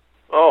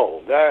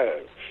 Oh,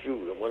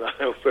 shoot! When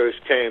I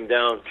first came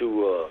down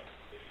to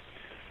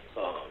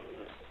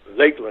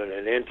Lakeland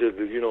and entered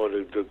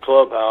the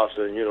clubhouse,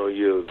 and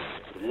you're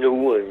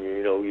new and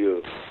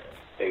you're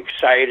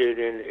excited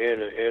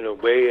in a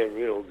way,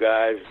 and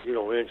guys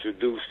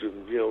introduce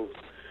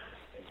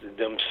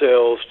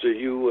themselves to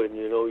you, and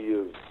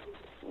you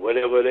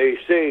whatever they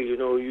say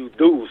you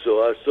do.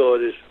 So I saw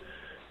this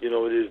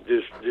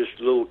this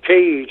little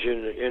cage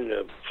in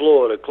the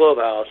floor of the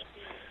clubhouse,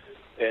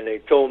 and they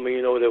told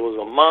me there was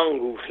a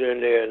mongoose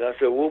in there, and I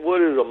said, well,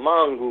 what is a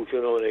mongoose?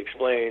 And they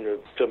explained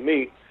to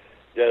me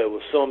that it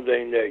was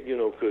something that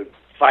could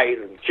fight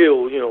and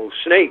kill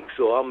snakes.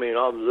 So I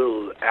was a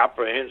little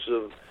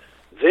apprehensive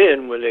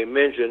then when they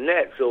mentioned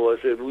that. So I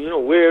said,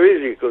 well, where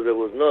is he? Because there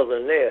was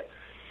nothing there.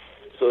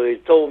 So they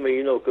told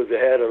me, because they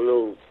had a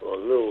little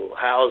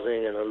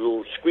housing and a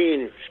little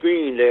screened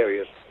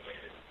area.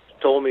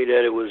 Told me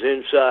that it was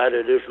inside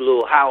of this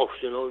little house.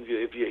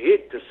 If you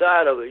hit the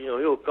side of it,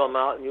 he'll come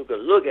out and you can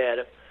look at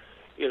it.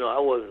 I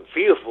wasn't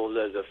fearful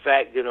that the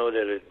fact, that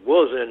it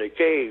was in a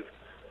cave.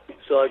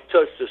 So I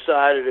touched the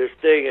side of this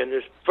thing, and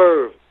this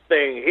fur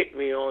thing hit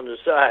me on the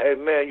side. Hey,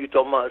 man, you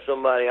talking about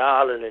somebody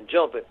howling and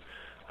jumping?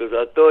 Because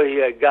I thought he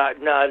had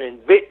gotten out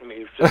and bit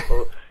me.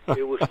 So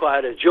it was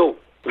quite a joke.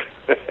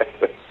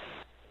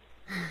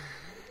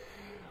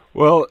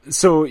 Well,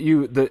 so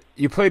you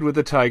played with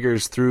the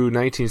Tigers through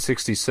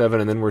 1967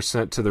 and then were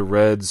sent to the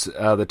Reds.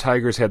 The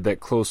Tigers had that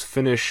close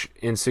finish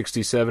in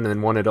 67 and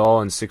then won it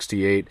all in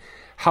 68.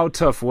 How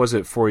tough was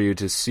it for you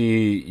to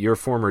see your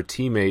former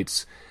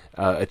teammates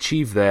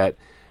achieve that,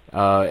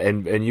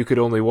 and you could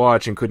only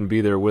watch and couldn't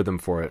be there with them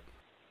for it?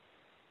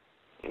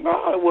 No,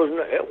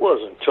 it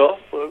wasn't tough.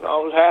 I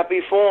was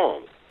happy for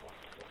them.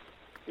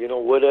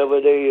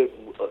 Whatever they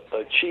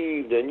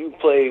achieved, and you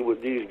played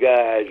with these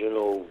guys,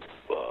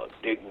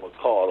 Dick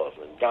McAuliffe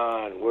and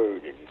Don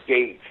Word and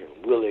Gates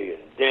and Willie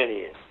and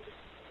Denny and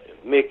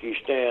Mickey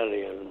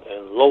Stanley and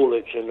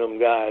Lolich and them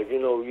guys.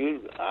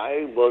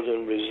 I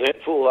wasn't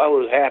resentful. I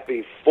was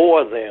happy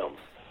for them,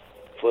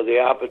 for the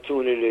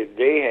opportunity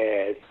they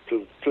had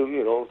to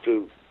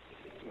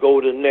go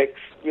to the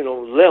next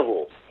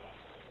level.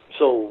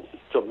 So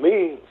to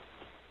me,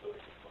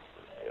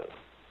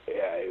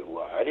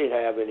 I didn't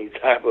have any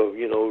type of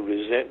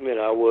resentment.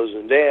 I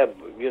wasn't there,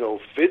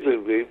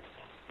 physically,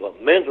 but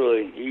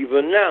mentally,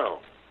 even now,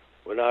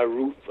 when I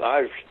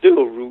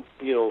still root,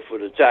 for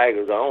the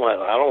Tigers. I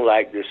don't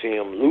like to see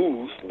them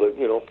lose, but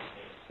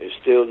it's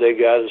still, they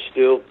got to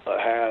still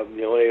have,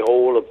 they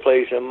hold a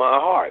place in my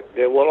heart.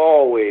 They will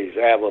always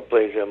have a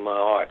place in my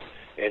heart,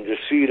 and to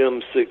see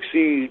them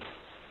succeed,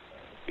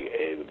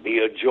 it'd be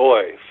a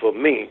joy for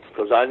me,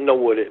 because I know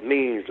what it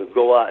means to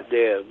go out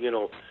there,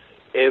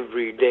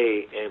 every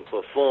day and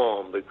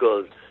perform,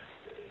 because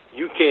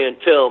you can't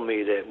tell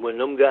me that when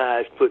them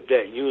guys put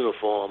that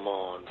uniform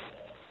on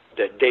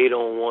that they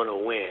don't want to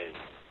win.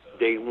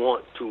 They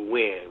want to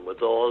win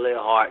with all their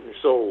heart and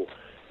soul.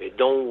 It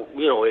don't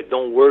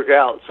work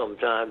out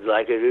sometimes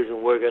like it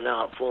isn't working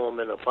out for them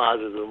in a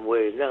positive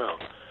way now.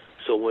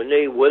 So when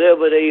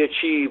whatever they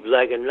achieved,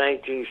 like in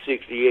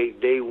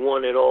 1968, they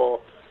won it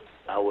all.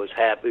 I was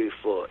happy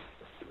for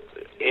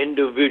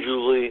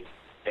individually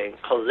and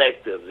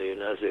collectively.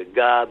 And I said,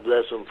 God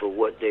bless them for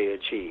what they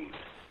achieved.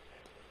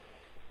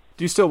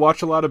 Do you still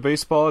watch a lot of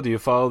baseball? Do you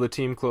follow the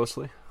team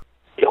closely?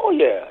 Oh,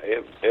 yeah.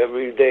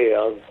 Every day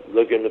I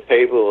look in the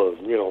paper or,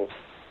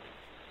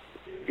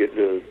 get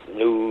the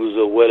news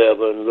or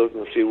whatever and look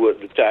and see what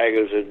the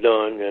Tigers have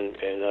done.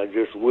 And I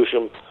just wish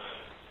them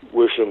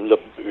the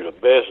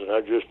best. And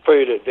I just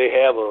pray that they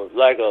have a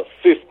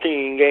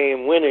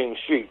 15-game winning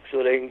streak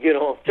so they can get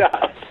on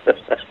top.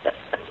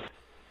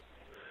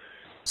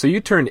 So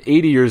you turned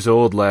 80 years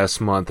old last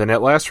month, and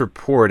at last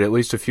report, at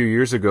least a few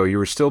years ago, you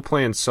were still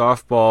playing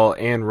softball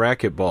and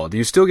racquetball. Do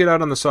you still get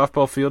out on the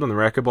softball field and the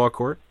racquetball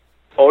court?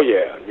 Oh, yeah.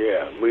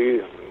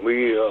 We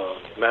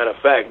matter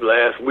of fact,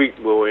 last week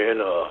we were in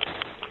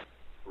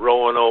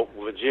Roanoke,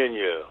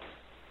 Virginia.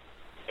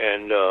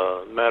 And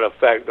matter of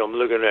fact, I'm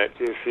looking at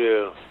this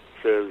here.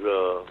 Says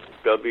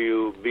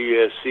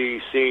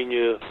WBSC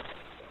Senior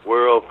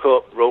World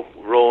Cup,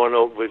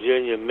 Roanoke,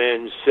 Virginia,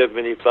 men's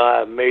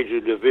 75 major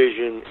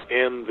division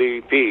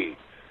MVP.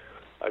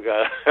 I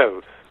got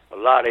a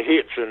lot of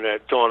hits in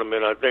that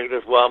tournament. I think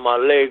that's why my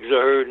legs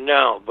are hurting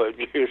now, but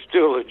it's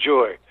still a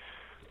joy.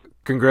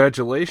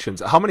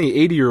 Congratulations. How many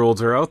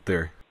 80-year-olds are out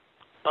there?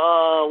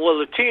 Well,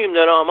 the team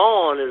that I'm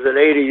on is an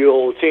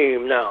 80-year-old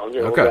team now.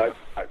 Okay.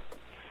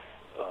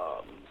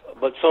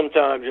 But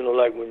sometimes,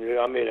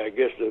 I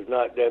guess there's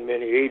not that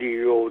many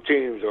 80-year-old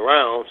teams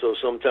around, so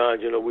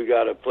sometimes, we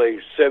got to play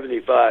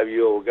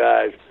 75-year-old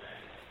guys.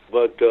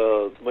 But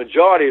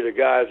majority of the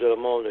guys that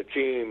I'm on the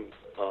team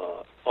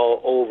are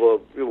over,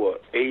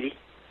 80.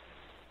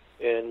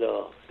 And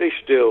they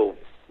still,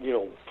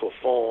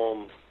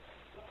 perform,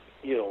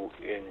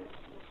 in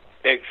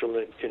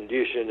excellent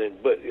condition.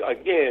 But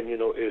again,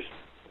 it's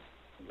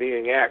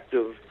being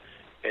active,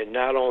 and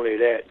not only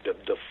that,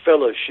 the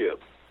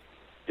fellowship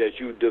that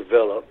you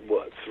develop,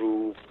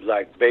 through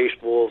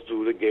baseball,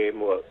 through the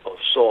game of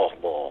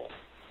softball.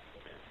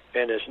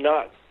 And it's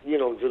not,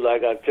 just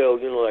like I tell,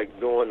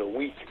 during the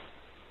week,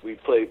 we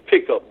play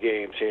pickup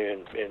games here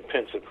in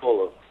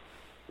Pensacola,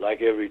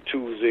 every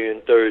Tuesday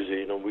and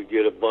Thursday. We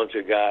get a bunch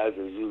of guys,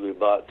 there's usually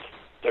about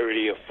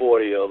 30 or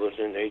 40 of us,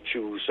 and they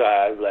choose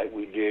sides like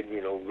we did,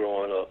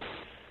 growing up.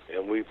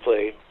 And we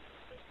play,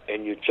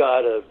 and you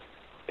try to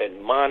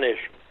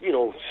admonish,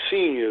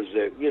 seniors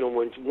that,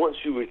 once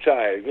you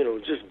retire,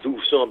 just do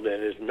something.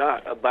 It's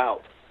not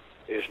about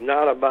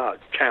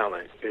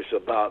talent. It's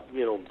about,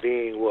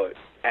 being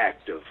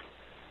active.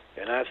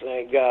 And I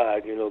thank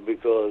God,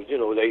 because,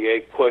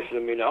 they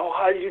question me now,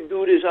 how do you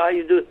do this? How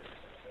you do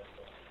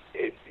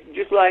it?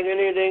 Just like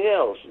anything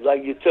else,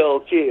 like you tell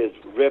kids,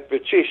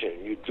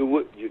 repetition. You do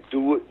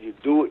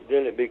it,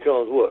 then it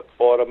becomes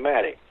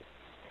automatic.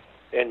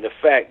 And the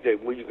fact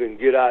that when you can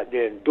get out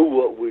there and do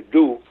what we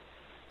do,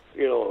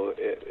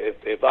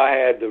 if I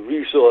had the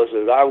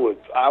resources, I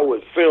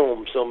would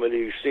film some of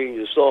these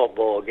senior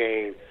softball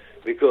games,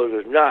 because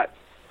it's not,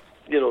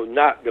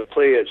 not the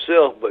play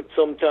itself, but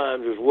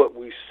sometimes it's what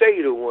we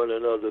say to one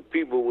another.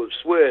 People would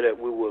swear that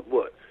we were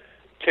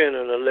 10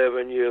 and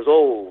 11 years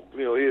old.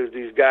 Here's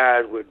these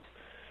guys with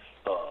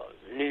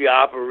knee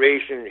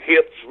operation,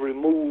 hips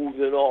removed,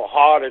 and all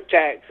heart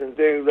attacks and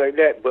things like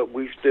that, but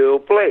we still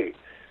play.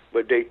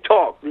 But they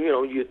talk.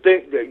 You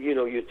think that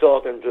you're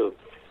talking to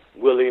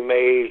Willie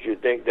Mays, you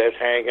think that's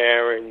Hank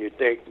Aaron, you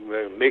think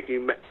Mickey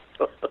Mouse.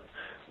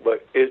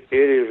 But it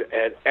is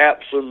an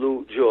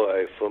absolute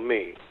joy for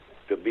me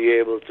to be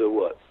able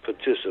to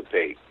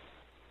participate.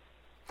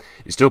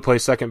 You still play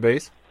second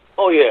base?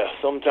 Oh, yeah.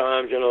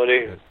 Sometimes,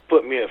 they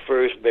put me at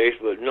first base,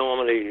 but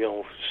normally,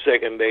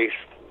 second base,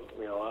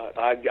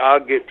 I'll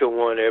get to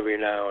one every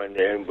now and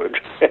then. But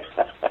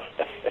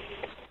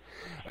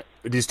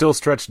do you still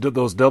stretch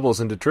those doubles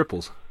into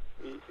triples?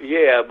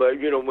 Yeah, but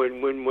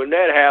when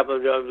that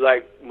happens,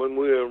 like when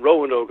we were in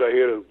Roanoke, I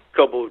hit a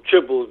couple of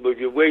triples, but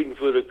you're waiting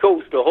for the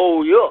coach to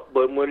hold you up.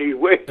 But when he's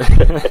waiting,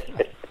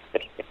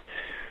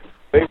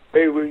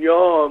 when you're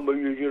on, but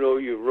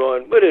you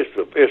run. But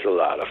it's a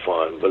lot of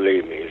fun,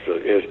 believe me. So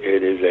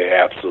it is an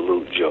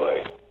absolute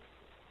joy.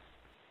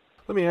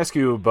 Let me ask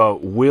you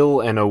about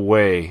Will and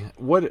Away.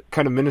 What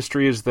kind of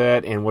ministry is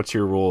that, and what's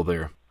your role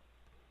there?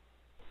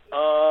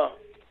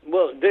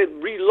 Well, they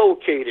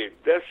relocated.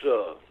 That's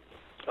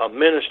a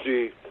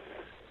ministry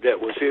that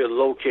was here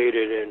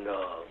located in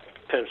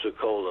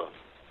Pensacola,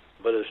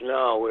 but it's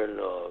now in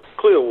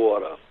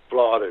Clearwater,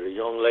 Florida. The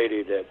young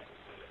lady that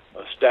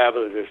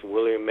established this,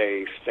 William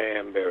May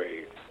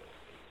Stanberry,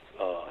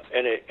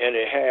 and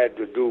it had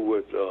to do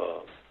with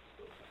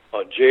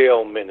a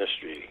jail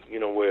ministry,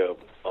 where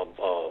a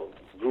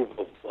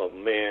group of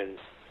men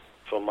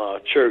from our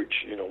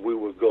church, we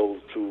would go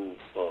to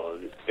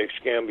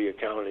Escambia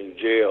County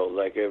Jail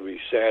like every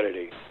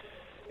Saturday,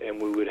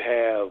 and we would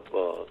have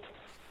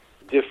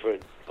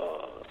different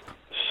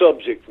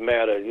subject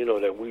matter,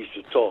 that we used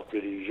to talk to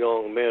these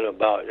young men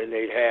about, and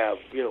they'd have,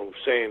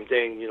 same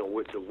thing,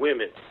 with the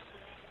women.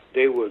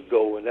 They would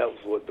go, and that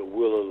was what the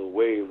Will of the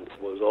Way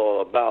was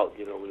all about,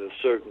 with a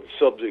certain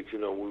subject, we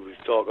would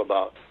talk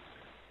about,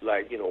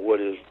 like,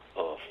 what is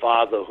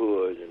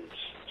fatherhood and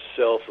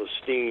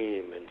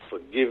self-esteem and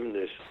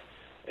forgiveness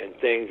and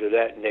things of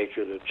that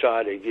nature to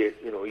try to get,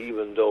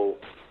 even though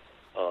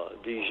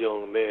these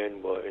young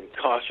men were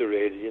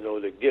incarcerated,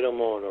 to get them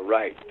on the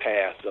right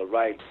path, the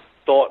right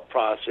thought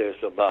process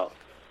about,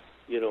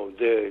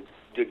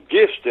 the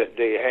gifts that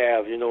they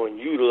have, and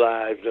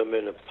utilize them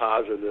in a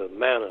positive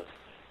manner.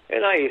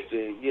 And I used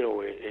to,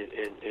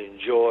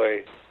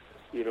 enjoy,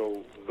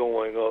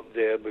 going up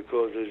there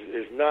because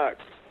it's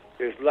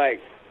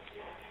like,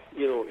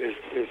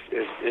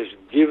 it's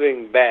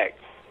giving back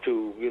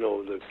to,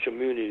 the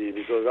community,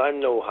 because I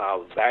know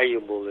how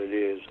valuable it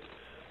is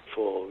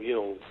for,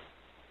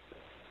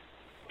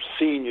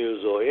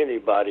 seniors or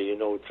anybody,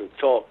 to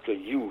talk to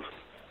youth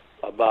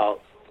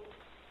about,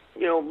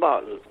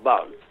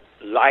 about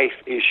life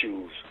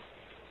issues.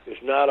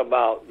 It's not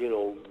about,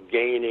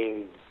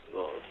 gaining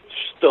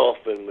stuff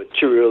and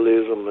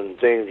materialism and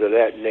things of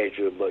that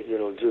nature, but,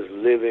 just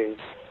living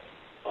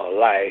a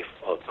life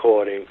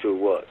according to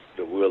what?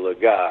 The will of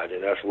God.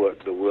 And that's what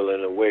the Will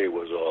and the Way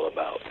was all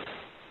about.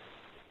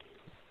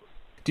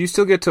 Do you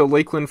still get to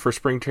Lakeland for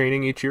spring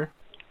training each year?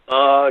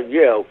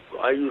 Yeah,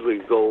 I usually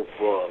go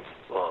for,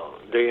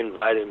 they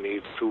invited me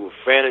to a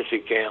fantasy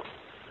camp,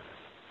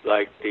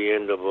 like the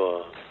end of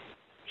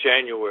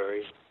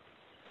January.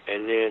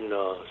 And then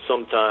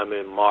sometime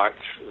in March,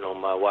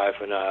 my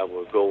wife and I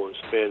will go and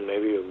spend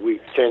maybe a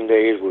week, 10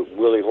 days with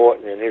Willie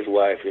Horton and his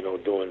wife,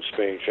 doing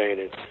spring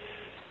training.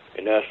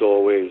 And that's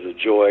always a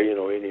joy,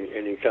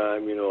 any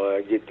time,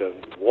 I get to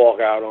walk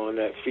out on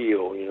that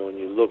field, and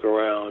you look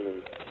around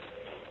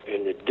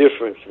and the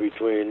difference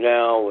between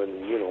now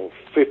and,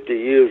 50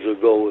 years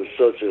ago is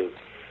such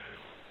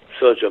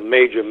a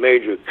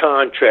major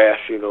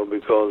contrast,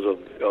 because of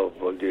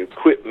the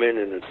equipment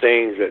and the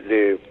things that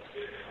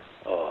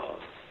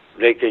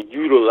they can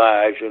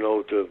utilize,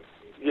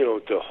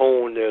 to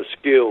hone their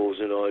skills,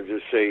 and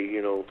just say,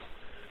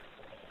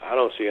 I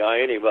don't see how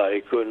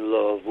anybody couldn't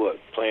love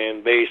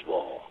playing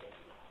baseball.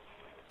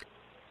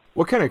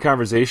 What kind of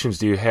conversations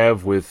do you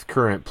have with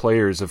current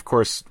players? Of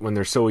course, when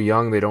they're so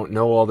young, they don't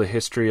know all the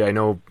history. I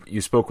know you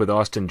spoke with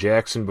Austin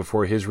Jackson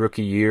before his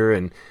rookie year,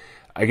 and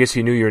I guess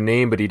he knew your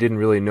name, but he didn't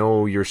really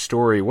know your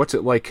story. What's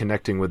it like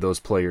connecting with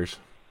those players?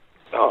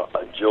 Oh,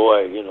 a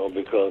joy,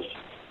 because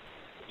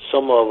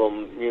some of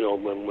them,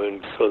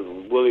 because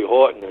Willie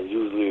Horton is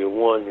usually the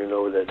one,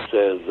 that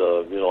says,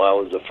 I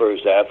was the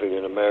first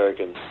African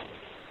American,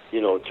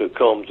 to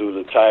come through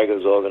the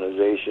Tigers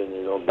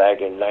organization,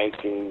 back in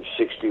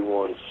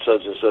 1961,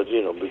 such and such,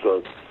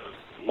 because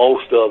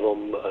most of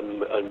them,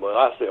 and when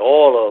I say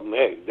all of them,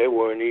 hey, they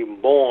weren't even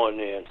born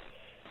then.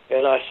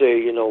 And I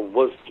say,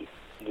 what's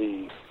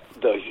the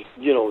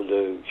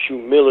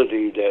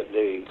humility that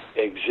they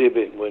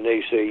exhibit when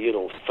they say,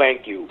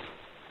 thank you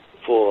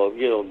for,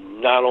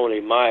 not only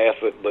my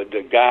effort, but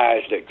the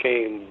guys that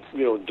came,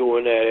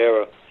 during that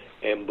era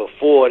and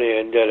before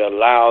then that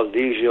allowed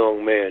these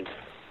young men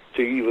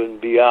to even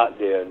be out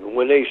there. And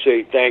when they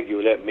say thank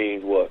you, that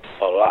means what?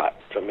 A lot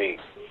to me.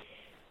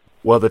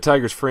 Well, the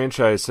Tigers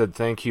franchise said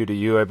thank you to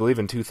you. I believe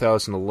in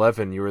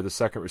 2011 you were the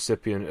second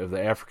recipient of the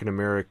African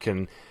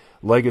American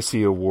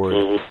Legacy Award.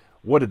 Mm-hmm.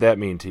 What did that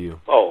mean to you?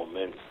 Oh,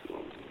 man,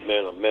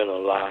 meant a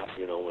lot,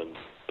 when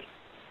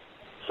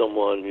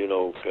someone,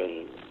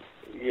 can,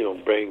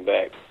 bring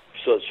back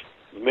such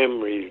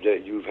memories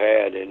that you've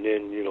had, and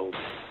then,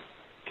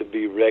 to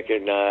be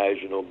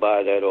recognized,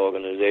 by that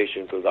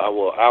organization, because I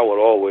would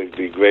always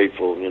be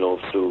grateful,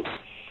 to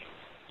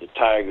the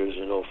Tigers,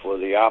 for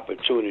the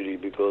opportunity,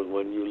 because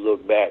when you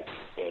look back,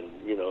 and,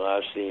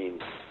 I've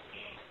seen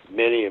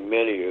many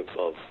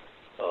of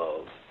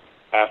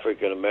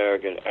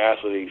African-American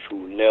athletes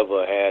who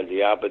never had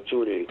the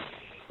opportunity,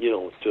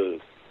 to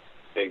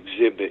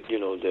exhibit,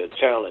 their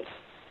talent.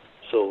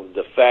 So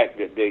the fact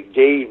that they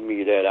gave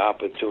me that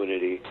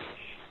opportunity,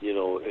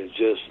 is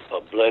just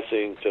a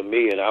blessing to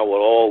me, and I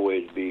will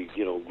always be,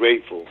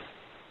 grateful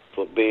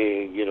for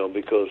being,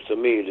 because to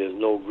me there's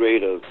no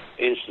greater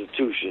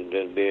institution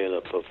than being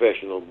a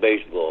professional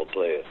baseball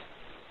player,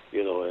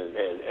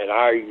 and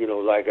I,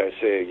 like I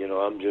said,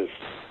 I'm just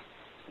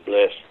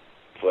blessed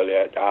for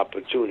that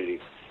opportunity,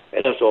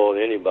 and that's all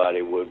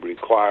anybody would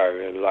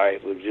require in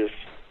life, was just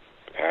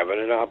having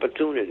an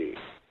opportunity.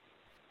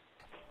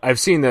 I've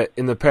seen that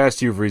in the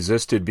past you've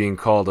resisted being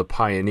called a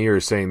pioneer,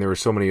 saying there were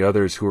so many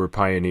others who were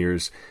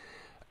pioneers.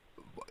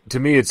 To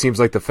me, it seems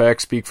like the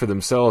facts speak for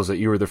themselves, that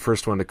you were the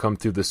first one to come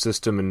through the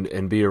system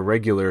and be a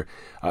regular.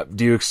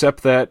 Do you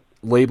accept that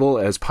label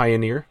as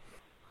pioneer?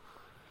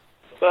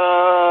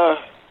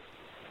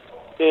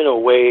 In a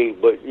way,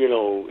 but,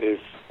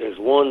 it's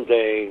one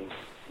thing,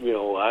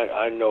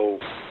 I know,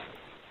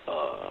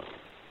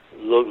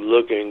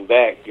 looking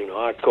back,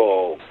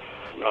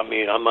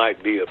 I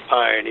might be a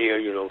pioneer,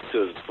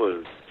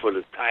 for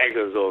the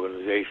Tigers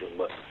organization,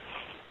 but,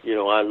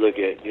 I look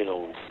at,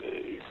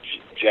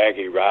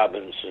 Jackie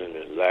Robinson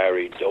and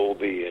Larry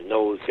Doby and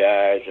those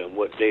guys and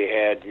what they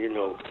had,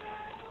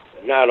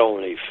 not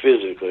only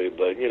physically,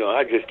 but,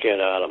 I just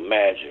cannot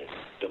imagine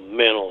the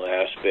mental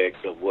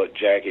aspect of what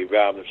Jackie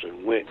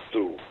Robinson went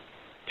through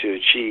to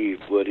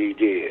achieve what he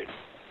did.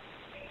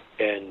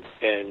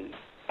 and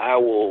I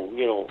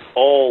will,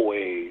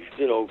 always,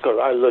 because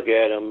I look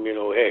at him,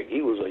 heck,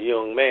 he was a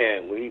young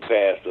man when he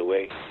passed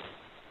away.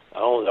 I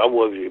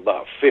was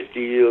about 50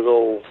 years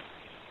old,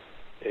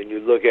 and you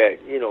look at,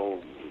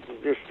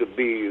 just to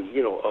be,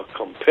 a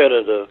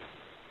competitor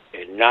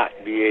and not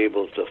be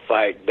able to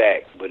fight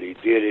back, but he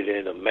did it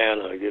in a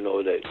manner,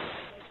 that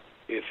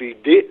if he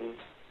didn't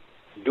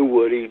do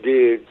what he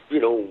did,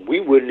 we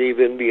wouldn't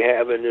even be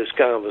having this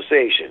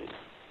conversation,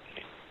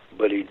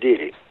 but he did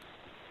it.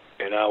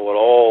 And I would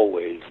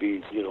always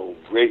be,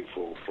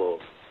 grateful for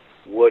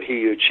what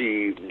he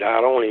achieved,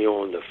 not only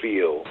on the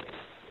field,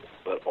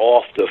 but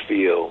off the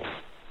field,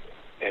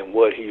 and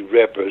what he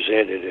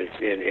represented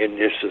in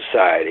this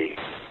society.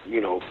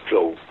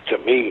 So to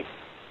me,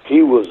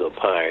 he was a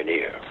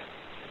pioneer.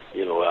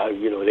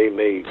 They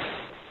may,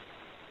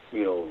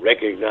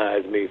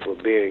 recognize me for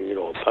being,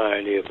 a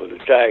pioneer for the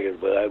Tigers,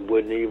 but I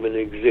wouldn't even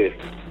exist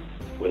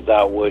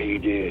without what he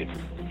did,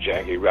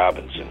 Jackie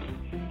Robinson.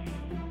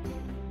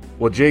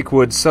 Well, Jake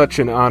Wood, such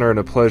an honor and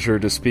a pleasure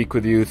to speak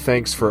with you.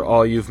 Thanks for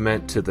all you've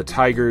meant to the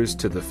Tigers,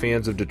 to the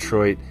fans of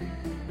Detroit.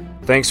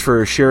 Thanks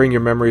for sharing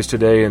your memories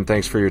today, and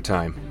thanks for your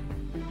time.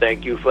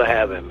 Thank you for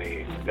having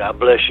me. God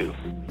bless you.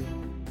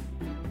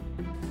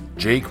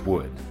 Jake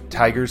Wood,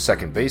 Tigers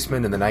second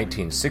baseman in the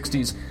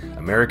 1960s,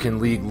 American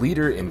League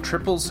leader in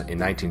triples in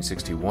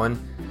 1961,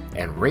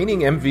 and reigning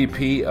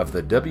MVP of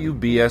the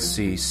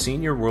WBSC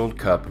Senior World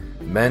Cup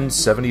Men's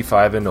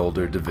 75 and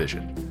Older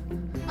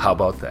Division. How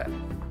about that?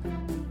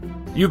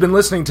 You've been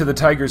listening to the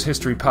Tigers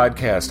History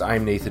Podcast.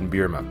 I'm Nathan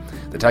Bierma.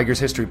 The Tigers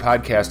History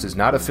Podcast is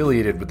not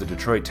affiliated with the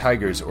Detroit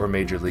Tigers or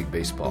Major League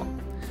Baseball.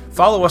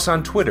 Follow us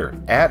on Twitter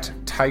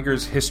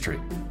 @TigersHistory.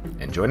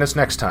 And join us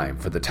next time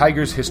for the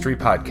Tigers History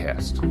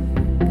Podcast.